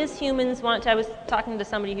value. We as humans I was talking to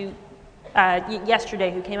somebody who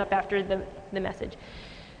yesterday who came up after the message.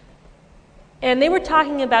 And they were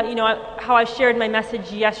talking about, how I shared my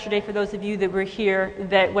message yesterday for those of you that were here,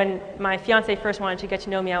 that when my fiance first wanted to get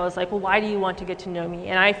to know me, I was like, well, why do you want to get to know me?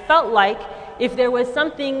 And I felt like if there was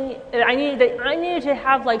something that I needed to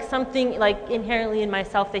have like something like inherently in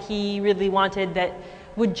myself that he really wanted that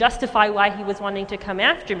would justify why he was wanting to come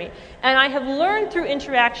after me. And I have learned through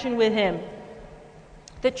interaction with him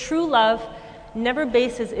that true love never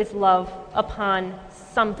bases its love upon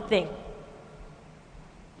something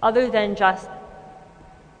other than just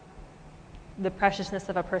the preciousness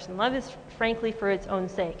of a person. Love is frankly for its own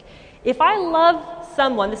sake. If I love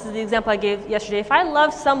someone, this is the example I gave yesterday, if I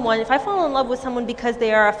fall in love with someone because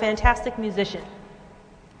they are a fantastic musician,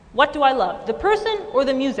 what do I love? The person or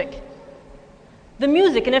the music? The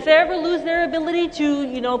music. And if they ever lose their ability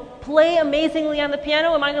to, play amazingly on the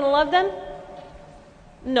piano, am I going to love them?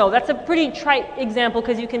 No, that's a pretty trite example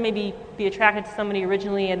because you can maybe be attracted to somebody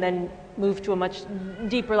originally and then move to a much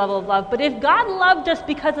deeper level of love. But if God loved us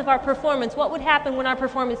because of our performance, what would happen when our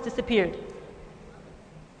performance disappeared?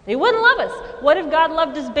 He wouldn't love us. What if God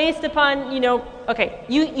loved us based upon, okay,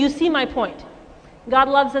 you see my point. God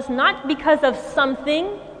loves us not because of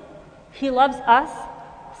something. He loves us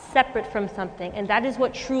separate from something. And that is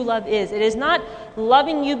what true love is. It is not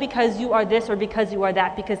loving you because you are this or because you are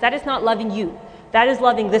that, because that is not loving you. That is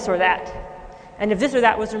loving this or that. And if this or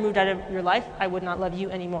that was removed out of your life, I would not love you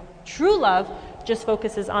anymore. True love just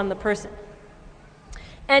focuses on the person.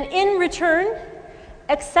 And in return,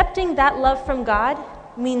 accepting that love from God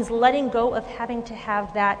means letting go of having to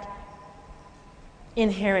have that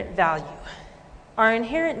inherent value. Our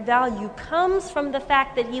inherent value comes from the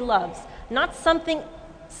fact that He loves, not some kind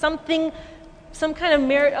of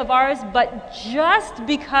merit of ours, but just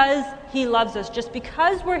because He loves us, just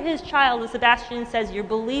because we're His child, as Sebastian says, your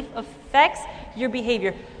belief affects your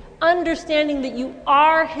behavior. Understanding that you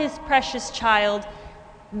are His precious child,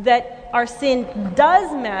 that our sin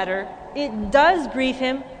does matter, it does grieve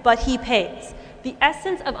Him, but He pays. The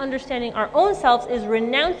essence of understanding our own selves is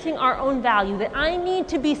renouncing our own value, that I need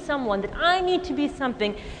to be someone, that I need to be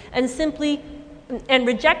something, and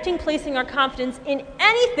rejecting placing our confidence in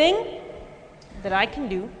anything that I can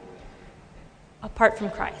do apart from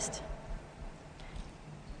Christ.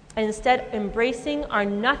 And instead embracing our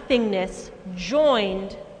nothingness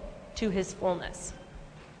joined to His fullness.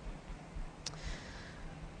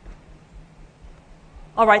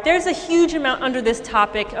 All right, there's a huge amount under this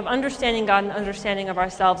topic of understanding God and understanding of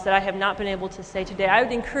ourselves that I have not been able to say today. I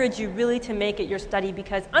would encourage you really to make it your study,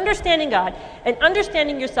 because understanding God and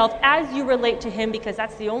understanding yourself as you relate to Him, because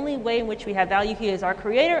that's the only way in which we have value. He is our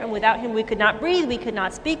Creator, and without Him we could not breathe, we could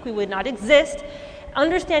not speak, we would not exist.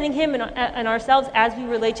 Understanding Him and ourselves as we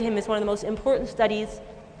relate to Him is one of the most important studies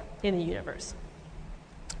in the universe.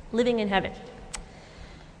 Living in heaven.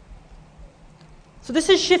 So this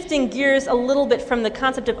is shifting gears a little bit from the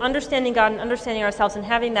concept of understanding God and understanding ourselves and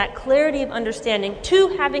having that clarity of understanding to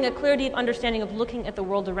having a clarity of understanding of looking at the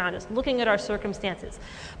world around us, looking at our circumstances.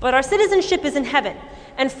 But our citizenship is in heaven,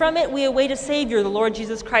 and from it we await a Savior, the Lord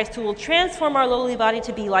Jesus Christ, who will transform our lowly body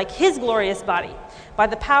to be like His glorious body by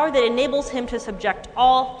the power that enables Him to subject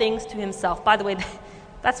all things to Himself. By the way,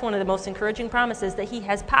 that's one of the most encouraging promises, that He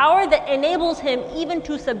has power that enables Him even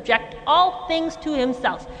to subject all things to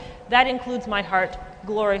Himself. That includes my heart.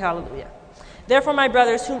 Glory, hallelujah. Therefore, my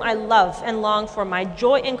brothers, whom I love and long for, my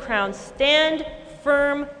joy and crown, stand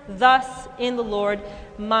firm thus in the Lord,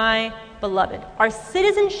 my beloved. Our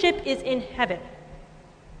citizenship is in heaven.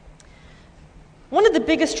 One of the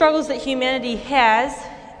biggest struggles that humanity has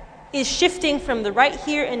is shifting from the right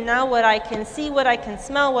here and now, what I can see, what I can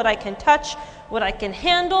smell, what I can touch, what I can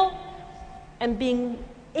handle, and being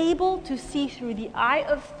able to see through the eye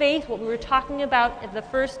of faith, what we were talking about at the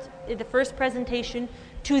first presentation,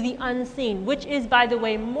 to the unseen, which is, by the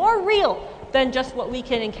way, more real than just what we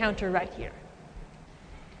can encounter right here.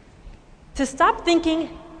 To stop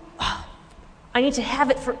thinking, I need to have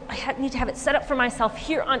it set up for myself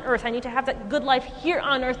here on earth. I need to have that good life here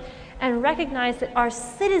on earth, and recognize that our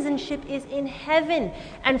citizenship is in heaven.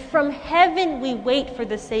 And from heaven we wait for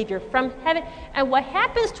the Savior. From heaven. And what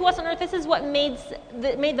happens to us on earth, this is what made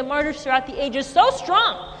the martyrs throughout the ages so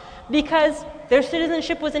strong, because their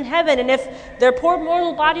citizenship was in heaven. And if their poor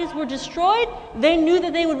mortal bodies were destroyed, they knew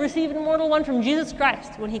that they would receive an immortal one from Jesus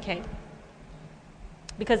Christ when He came,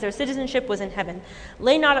 because their citizenship was in heaven.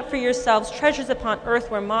 Lay not up for yourselves treasures upon earth,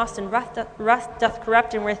 where moss and rust doth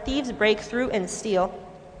corrupt, and where thieves break through and steal.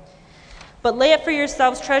 But lay up for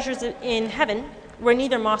yourselves treasures in heaven, where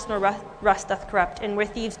neither moss nor rust doth corrupt, and where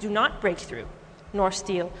thieves do not break through nor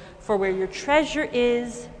steal. For where your treasure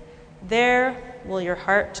is, there will your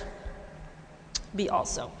heart be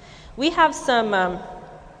also. We have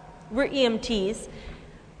we're EMTs.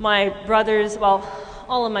 My brothers,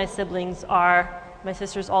 all of my siblings are. My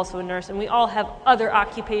sister's also a nurse, and we all have other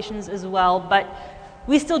occupations as well, but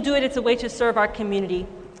we still do it. It's a way to serve our community,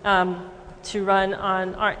 to run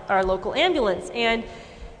on our local ambulance. And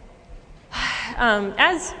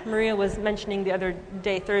as Maria was mentioning the other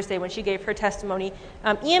day, Thursday, when she gave her testimony,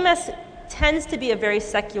 EMS tends to be a very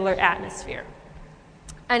secular atmosphere.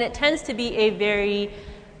 And it tends to be a very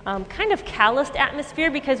kind of calloused atmosphere,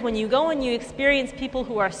 because when you go and you experience people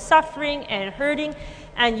who are suffering and hurting,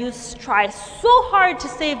 and you try so hard to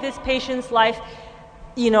save this patient's life,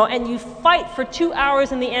 and you fight for 2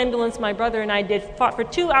 hours in the ambulance. My brother and I fought for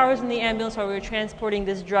 2 hours in the ambulance while we were transporting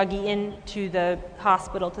this druggie into the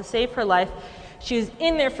hospital to save her life. She was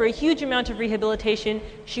in there for a huge amount of rehabilitation.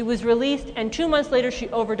 She was released, and 2 months later she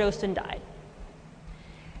overdosed and died.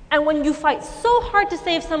 And when you fight so hard to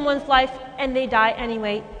save someone's life and they die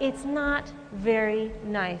anyway, it's not very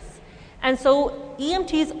nice. And so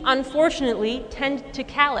EMTs, unfortunately, tend to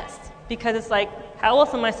callous because it's like, how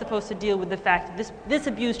else am I supposed to deal with the fact that this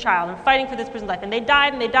abused child, I'm fighting for this person's life, and they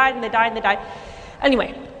died, and they died, and they died, and they died.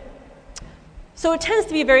 Anyway, so it tends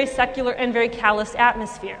to be a very secular and very callous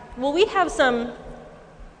atmosphere. Well, we have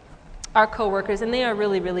our coworkers, and they are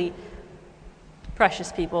really, really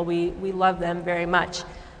precious people. We love them very much.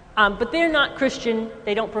 But they're not Christian.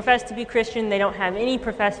 They don't profess to be Christian. They don't have any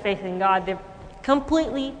professed faith in God. They're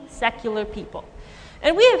completely secular people.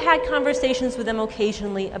 And we have had conversations with them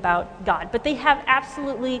occasionally about God, but they have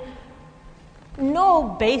absolutely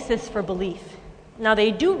no basis for belief. Now, they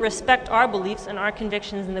do respect our beliefs and our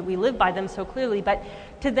convictions and that we live by them so clearly, but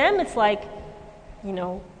to them it's like,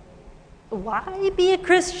 why be a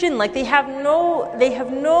Christian? Like they have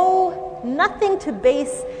nothing to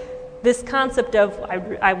base this concept of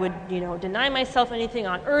I would deny myself anything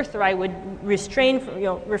on earth, or I would refrain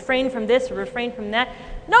from this or refrain from that.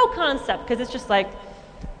 No concept, because it's just like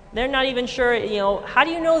they're not even sure. How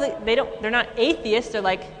do you know that they're not atheists?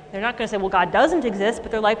 They're not going to say, well, God doesn't exist,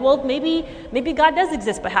 but they're like, well, maybe God does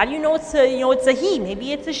exist, but how do you know it's a he?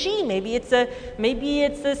 Maybe it's a she. Maybe it's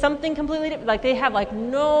a something completely different. Like they have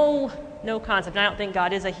no concept. And I don't think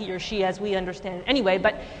God is a he or she as we understand it anyway,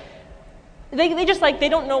 but they just they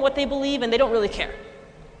don't know what they believe and they don't really care.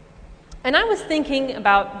 And I was thinking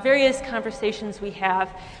about various conversations we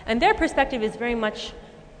have, and their perspective is very much,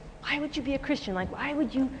 why would you be a Christian? Like, why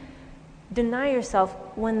would you deny yourself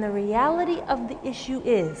when the reality of the issue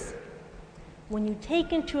is, when you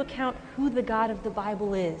take into account who the God of the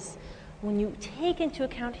Bible is, when you take into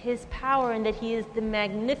account his power and that he is the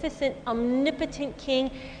magnificent, omnipotent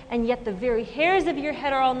king, and yet the very hairs of your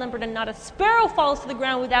head are all numbered and not a sparrow falls to the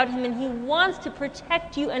ground without him, and he wants to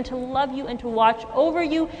protect you and to love you and to watch over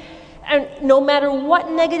you. And no matter what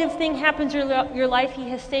negative thing happens in your life, he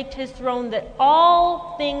has staked his throne that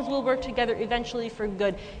all things will work together eventually for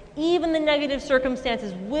good. Even the negative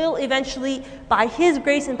circumstances will eventually, by his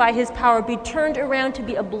grace and by his power, be turned around to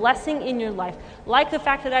be a blessing in your life. Like the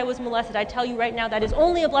fact that I was molested, I tell you right now, that is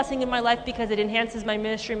only a blessing in my life because it enhances my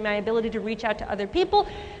ministry and my ability to reach out to other people.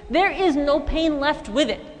 There is no pain left with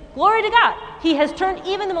it. Glory to God. He has turned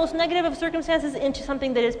even the most negative of circumstances into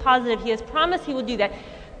something that is positive. He has promised he will do that.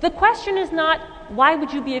 The question is not, why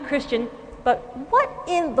would you be a Christian, but what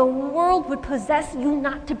in the world would possess you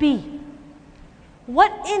not to be?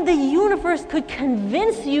 What in the universe could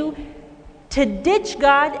convince you to ditch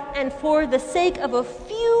God and for the sake of a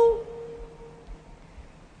few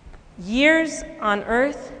years on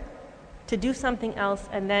earth to do something else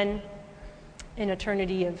and then an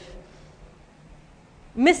eternity of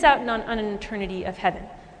miss out on an eternity of heaven?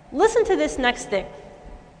 Listen to this next thing.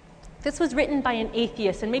 This was written by an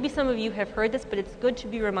atheist, and maybe some of you have heard this, but it's good to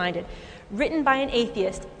be reminded. Written by an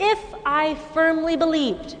atheist. If I firmly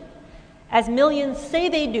believed, as millions say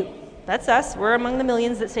they do, that's us, we're among the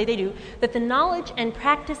millions that say they do, that the knowledge and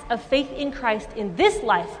practice of faith in Christ in this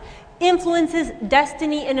life influences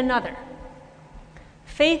destiny in another,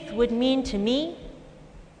 faith would mean to me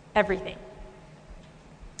everything.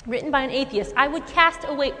 Written by an atheist. I would cast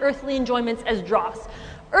away earthly enjoyments as dross,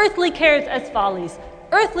 earthly cares as follies,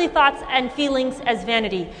 earthly thoughts and feelings as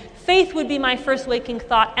vanity. Faith would be my first waking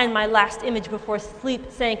thought and my last image before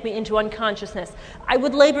sleep sank me into unconsciousness. I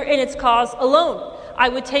would labor in its cause alone. I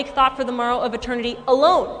would take thought for the morrow of eternity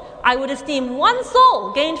alone. I would esteem one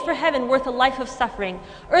soul gained for heaven worth a life of suffering.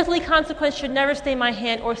 Earthly consequence should never stay my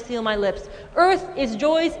hand or seal my lips. Earth, its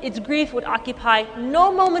joys, its grief would occupy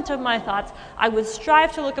no moment of my thoughts. I would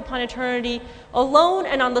strive to look upon eternity alone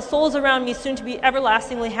and on the souls around me soon to be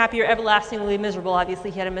everlastingly happy or everlastingly miserable.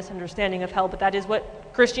 Obviously, he had a misunderstanding of hell, but that is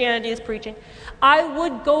what Christianity is preaching. I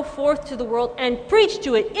would go forth to the world and preach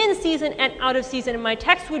to it in season and out of season, and my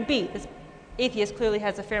text would be, this atheist clearly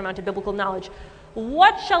has a fair amount of biblical knowledge,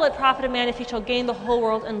 what shall it profit a man if he shall gain the whole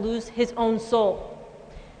world and lose his own soul?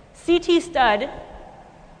 C.T. Studd,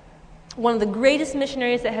 one of the greatest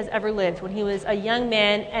missionaries that has ever lived, when he was a young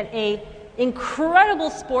man and an incredible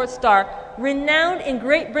sports star, renowned in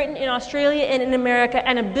Great Britain, in Australia, and in America,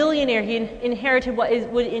 and a billionaire. He inherited what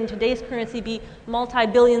would in today's currency be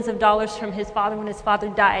multi-billions of dollars from his father when his father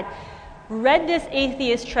died, read this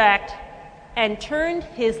atheist tract and turned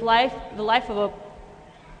his life, the life of a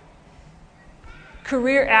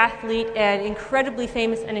career athlete and incredibly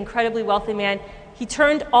famous and incredibly wealthy man, he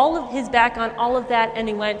turned all of his back on all of that and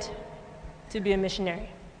he went to be a missionary.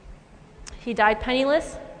 He died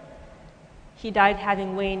penniless. He died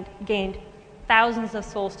having gained thousands of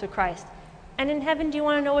souls to Christ. And in heaven, do you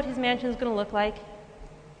want to know what his mansion is going to look like?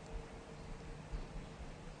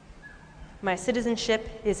 My citizenship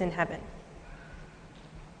is in heaven.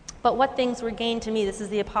 But what things were gained to me? This is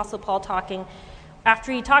the Apostle Paul talking.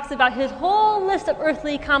 After he talks about his whole list of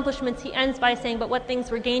earthly accomplishments, he ends by saying, but what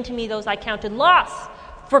things were gained to me, those I counted loss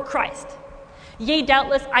for Christ. Yea,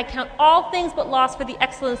 doubtless, I count all things but loss for the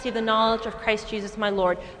excellency of the knowledge of Christ Jesus my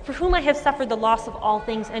Lord, for whom I have suffered the loss of all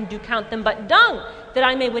things, and do count them but dung, that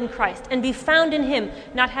I may win Christ, and be found in him,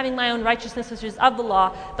 not having my own righteousness which is of the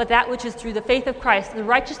law, but that which is through the faith of Christ, the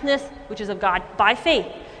righteousness which is of God by faith,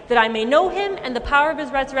 that I may know him and the power of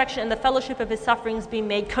his resurrection and the fellowship of his sufferings, be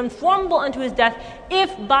made conformable unto his death,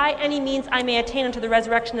 if by any means I may attain unto the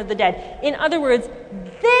resurrection of the dead. In other words,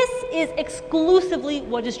 this is exclusively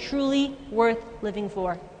what is truly worth living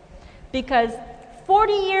for. Because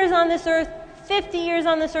 40 years on this earth, 50 years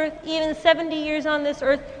on this earth, even 70 years on this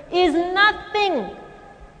earth is nothing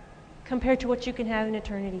compared to what you can have in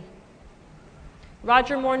eternity.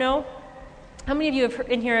 Roger Morneau. How many of you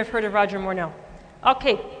in here have heard of Roger Morneau?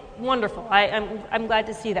 Okay, wonderful. I'm glad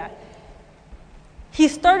to see that. He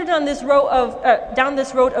started on this road down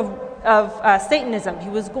this road of Satanism. He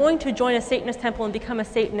was going to join a Satanist temple and become a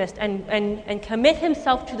Satanist and commit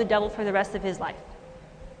himself to the devil for the rest of his life.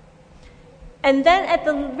 And then at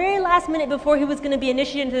the very last minute before he was going to be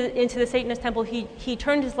initiated into the Satanist temple, he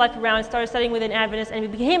turned his life around and started studying with an Adventist, and he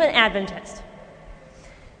became an Adventist.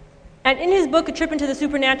 And in his book, A Trip into the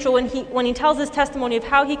Supernatural, when he tells his testimony of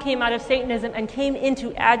how he came out of Satanism and came into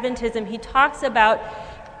Adventism, he talks about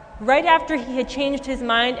right after he had changed his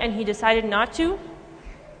mind and he decided not to,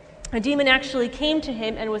 a demon actually came to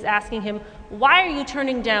him and was asking him, why are you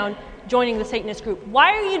turning down joining the Satanist group?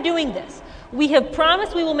 Why are you doing this? We have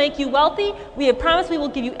promised we will make you wealthy. We have promised we will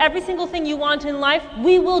give you every single thing you want in life.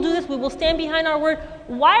 We will do this. We will stand behind our word.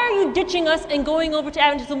 Why are you ditching us and going over to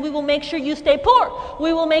Adventism? We will make sure you stay poor.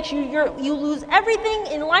 We will make sure you lose everything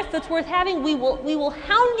in life that's worth having. We will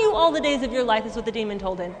hound you all the days of your life, is what the demon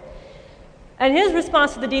told him. And his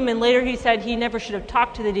response to the demon, later he said he never should have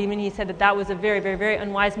talked to the demon. He said that was a very, very, very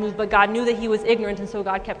unwise move, but God knew that he was ignorant, and so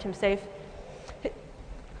God kept him safe.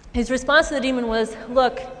 His response to the demon was,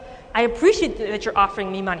 look, I appreciate that you're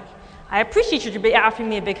offering me money. I appreciate you're offering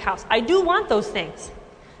me a big house. I do want those things.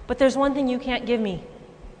 But there's one thing you can't give me: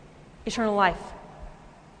 eternal life.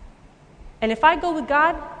 And if I go with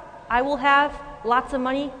God, I will have lots of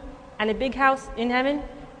money and a big house in heaven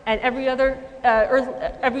and every other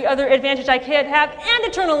advantage I can have, and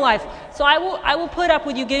eternal life. So I will put up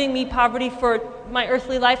with you giving me poverty for my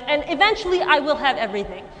earthly life, and eventually I will have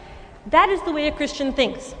everything. That is the way a Christian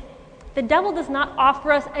thinks. The devil does not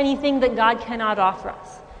offer us anything that God cannot offer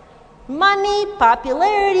us. Money,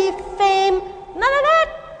 popularity, fame, none of that.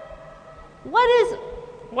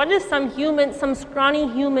 What is some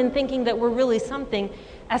scrawny human thinking that we're really something,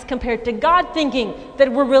 as compared to God thinking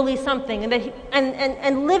that we're really something, and that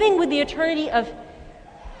and living with the eternity of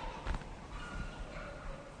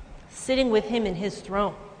sitting with him in his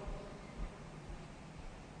throne.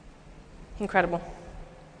 Incredible.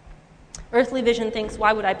 Earthly vision thinks,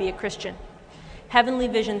 why would I be a Christian? Heavenly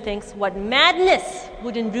vision thinks, what madness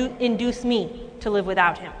would induce me to live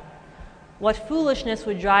without him? What foolishness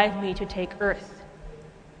would drive me to take earth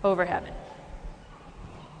over heaven?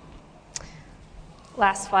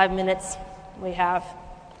 Last 5 minutes we have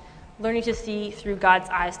learning to see through God's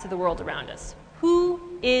eyes to the world around us. Who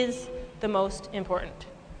is the most important?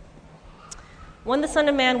 When the Son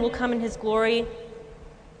of Man will come in his glory,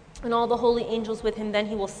 and all the holy angels with him, then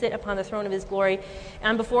he will sit upon the throne of his glory,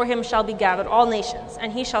 and before him shall be gathered all nations,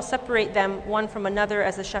 and he shall separate them one from another,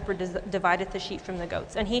 as the shepherd divideth the sheep from the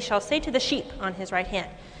goats. And he shall say to the sheep on his right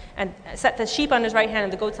hand, and set the sheep on his right hand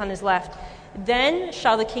and the goats on his left, then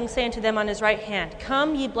shall the king say unto them on his right hand,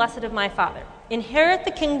 come, ye blessed of my Father, inherit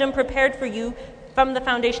the kingdom prepared for you from the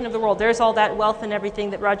foundation of the world. There's all that wealth and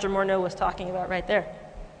everything that Roger Morneau was talking about right there.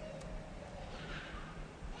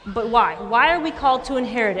 But why? Why are we called to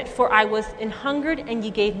inherit it? For I was an hungered, and ye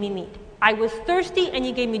gave me meat. I was thirsty, and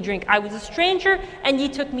ye gave me drink. I was a stranger, and ye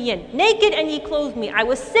took me in. Naked, and ye clothed me. I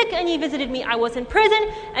was sick, and ye visited me. I was in prison,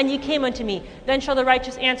 and ye came unto me. Then shall the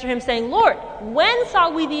righteous answer him, saying, Lord, when saw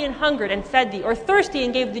we thee an hungered, and fed thee? Or thirsty,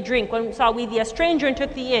 and gave thee drink? When saw we thee a stranger, and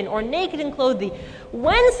took thee in? Or naked, and clothed thee?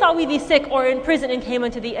 When saw we thee sick, or in prison, and came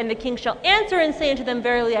unto thee? And the king shall answer and say unto them,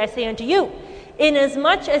 verily I say unto you,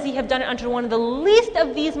 inasmuch as ye have done it unto one of the least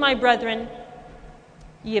of these my brethren,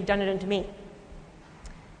 ye have done it unto me.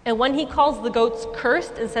 And when he calls the goats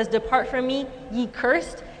cursed and says, depart from me, ye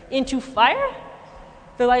cursed, into fire,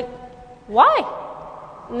 they're like,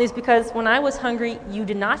 why? And it's because when I was hungry, you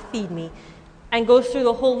did not feed me. and goes through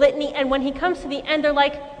the whole litany. And when he comes to the end, they're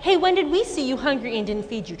like, hey, when did we see you hungry and didn't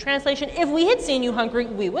feed you? Translation, if we had seen you hungry,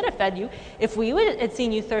 we would have fed you. If we had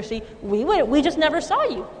seen you thirsty, we just never saw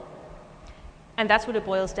you. And that's what it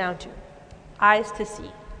boils down to. Eyes to see.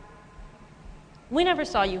 We never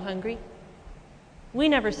saw you hungry. We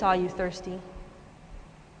never saw you thirsty.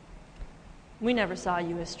 We never saw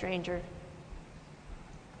you a stranger.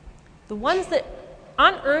 The ones that,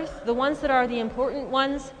 on earth, the ones that are the important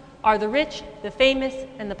ones are the rich, the famous,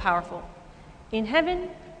 and the powerful. In heaven,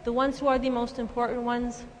 the ones who are the most important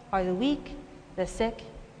ones are the weak, the sick,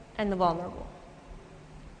 and the vulnerable.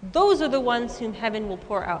 Those are the ones whom heaven will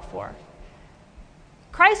pour out for.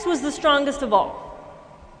 Christ was the strongest of all.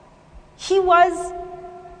 He was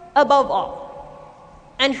above all.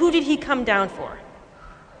 And who did he come down for?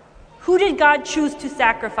 Who did God choose to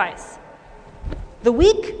sacrifice? The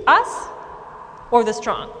weak, us, or the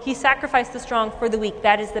strong? He sacrificed the strong for the weak.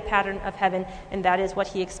 That is the pattern of heaven, and that is what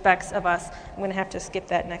he expects of us. I'm going to have to skip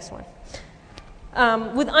that next one.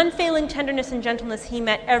 With unfailing tenderness and gentleness, he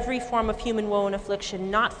met every form of human woe and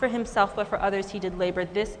affliction. Not for himself, but for others he did labor.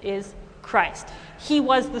 This is Christ. He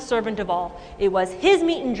was the servant of all. It was his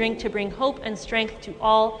meat and drink to bring hope and strength to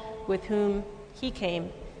all with whom he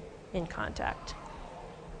came in contact.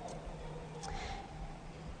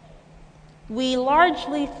 We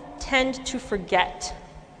largely tend to forget.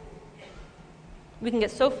 We can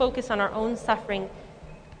get so focused on our own suffering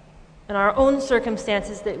and our own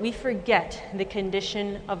circumstances that we forget the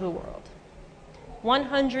condition of the world.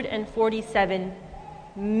 147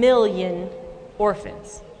 million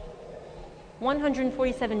orphans.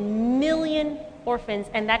 147 million orphans,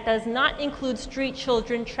 and that does not include street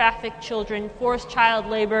children, trafficked children, forced child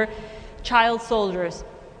labor, child soldiers.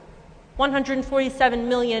 147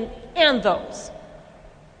 million and those.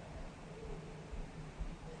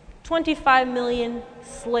 25 million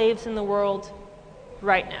slaves in the world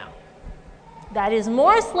right now. That is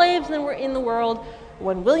more slaves than were in the world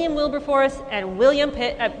when William Wilberforce and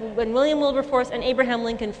Abraham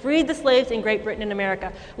Lincoln freed the slaves in Great Britain and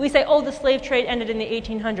America. We say, oh, the slave trade ended in the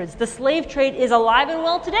 1800s. The slave trade is alive and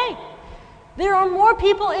well today. There are more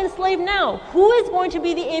people enslaved now. Who is going to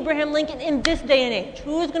be the Abraham Lincoln in this day and age?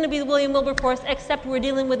 Who is going to be the William Wilberforce, except we're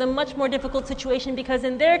dealing with a much more difficult situation, because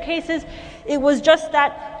in their cases, it was just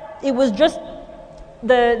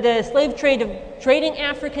the slave trade of trading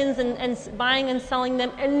Africans and buying and selling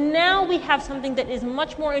them. And now we have something that is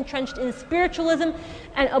much more entrenched in spiritualism,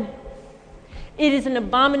 and it is an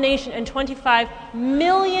abomination. And 25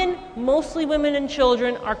 million, mostly women and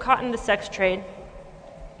children, are caught in the sex trade,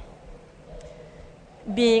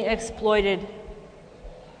 being exploited,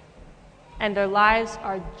 and their lives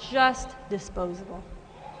are just disposable.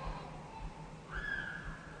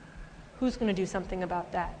 Who's going to do something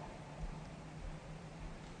about that?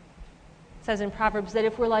 It says in Proverbs that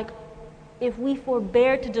if we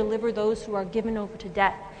forbear to deliver those who are given over to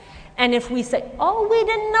death, and if we say, oh, we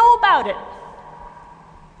didn't know about it,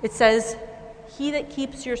 it says, he that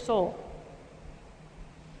keeps your soul,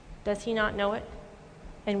 does he not know it?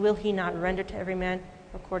 And will he not render to every man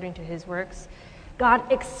according to his works?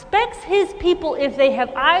 God expects his people, if they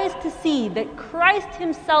have eyes to see, that Christ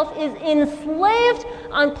himself is enslaved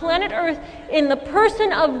on planet Earth in the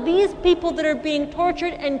person of these people that are being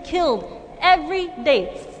tortured and killed every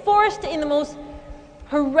day, forced in the most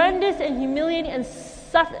horrendous and humiliating and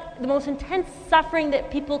the most intense suffering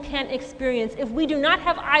that people can experience. If we do not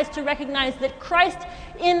have eyes to recognize that Christ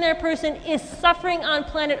in their person is suffering on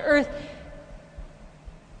planet Earth,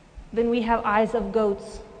 then we have eyes of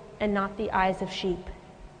goats and not the eyes of sheep.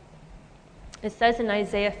 It says in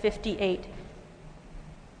Isaiah 58,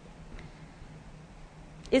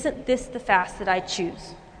 isn't this the fast that I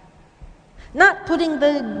choose? Not putting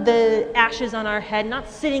the ashes on our head, not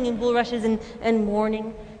sitting in bulrushes and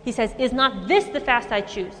mourning. He says, is not this the fast I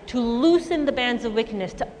choose? To loosen the bands of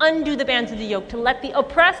wickedness, to undo the bands of the yoke, to let the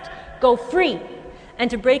oppressed go free, and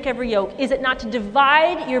to break every yoke? Is it not to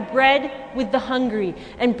divide your bread with the hungry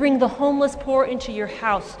and bring the homeless poor into your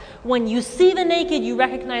house? When you see the naked, you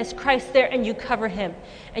recognize Christ there and you cover him,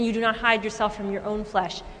 and you do not hide yourself from your own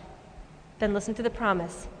flesh. Then listen to the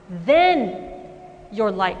promise. Then your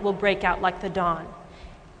light will break out like the dawn.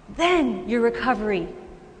 Then your recovery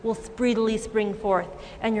will speedily spring forth,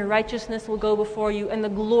 and your righteousness will go before you, and the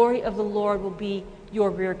glory of the Lord will be your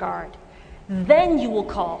rear guard. Then you will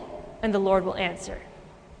call, and the Lord will answer.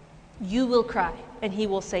 You will cry, and he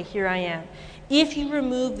will say, here I am. If you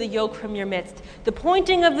remove the yoke from your midst, the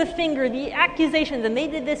pointing of the finger, the accusations, and they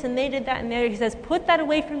did this and they did that, and there he says, put that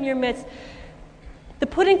away from your midst. The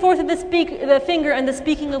putting forth of the finger and the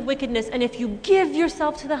speaking of wickedness, and if you give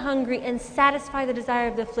yourself to the hungry and satisfy the desire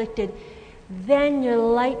of the afflicted, Then your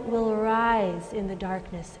light will rise in the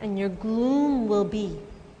darkness, and your gloom will be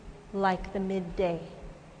like the midday.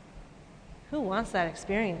 Who wants that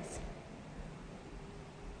experience?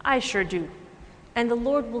 I sure do. And the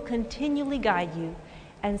Lord will continually guide you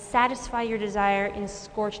and satisfy your desire in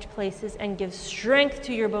scorched places and give strength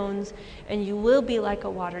to your bones, and you will be like a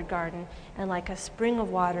watered garden and like a spring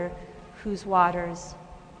of water whose waters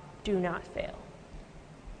do not fail.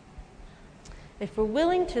 If we're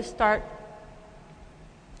willing to start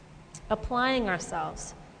applying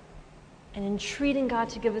ourselves and entreating God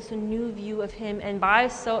to give us a new view of Him, and by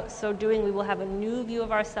so doing, we will have a new view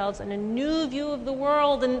of ourselves and a new view of the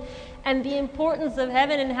world and the importance of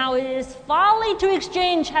heaven and how it is folly to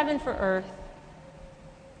exchange heaven for earth.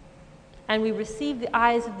 And we receive the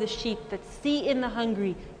eyes of the sheep that see in the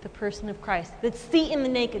hungry the person of Christ, that see in the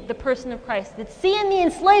naked the person of Christ, that see in the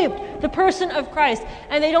enslaved the person of Christ,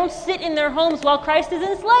 and they don't sit in their homes while Christ is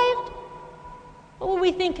enslaved. What would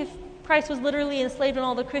we think if Christ was literally enslaved and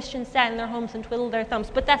all the Christians sat in their homes and twiddled their thumbs?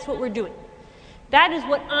 But that's what we're doing. That is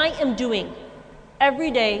what I am doing every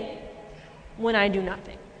day when I do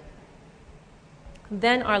nothing.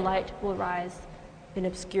 Then our light will rise in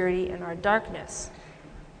obscurity, and our darkness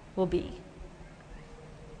will be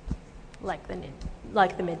like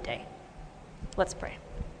the midday. Let's pray.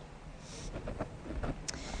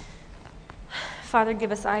 Father,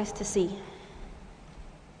 give us eyes to see.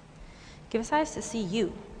 Give us eyes to see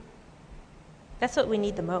you. That's what we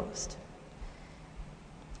need the most.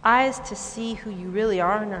 Eyes to see who you really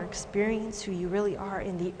are in our experience, who you really are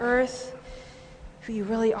in the earth, who you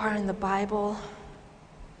really are in the Bible,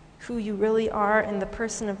 who you really are in the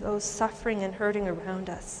person of those suffering and hurting around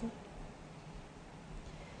us.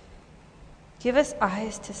 Give us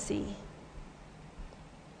eyes to see.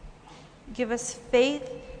 Give us faith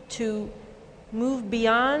to move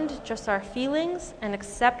beyond just our feelings and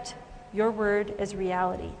accept your word as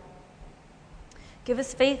reality. Give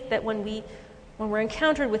us faith that when we're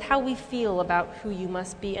encountered with how we feel about who you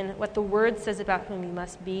must be and what the word says about whom you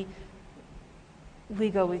must be,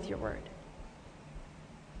 we go with your word.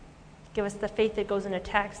 Give us the faith that goes and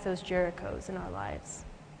attacks those Jerichos in our lives.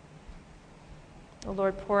 Oh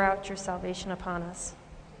Lord, pour out your salvation upon us.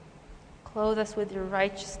 Clothe us with your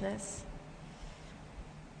righteousness.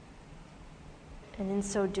 And in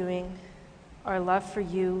so doing, our love for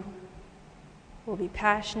you will be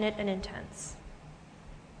passionate and intense,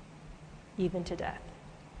 even to death.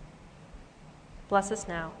 Bless us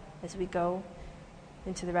now as we go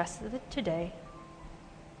into the rest of today,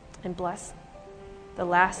 and bless the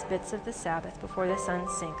last bits of the Sabbath before the sun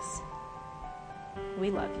sinks.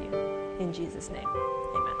 We love you. In Jesus' name,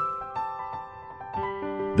 amen.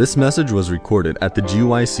 This message was recorded at the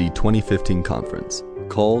GYC 2015 conference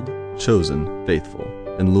called Chosen Faithful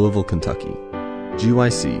in Louisville, Kentucky.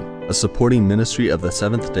 GYC, a supporting ministry of the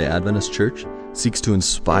Seventh-day Adventist Church, seeks to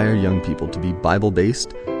inspire young people to be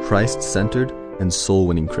Bible-based, Christ-centered, and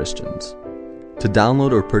soul-winning Christians. To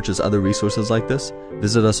download or purchase other resources like this,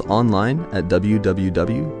 visit us online at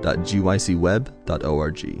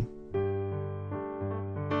www.gycweb.org.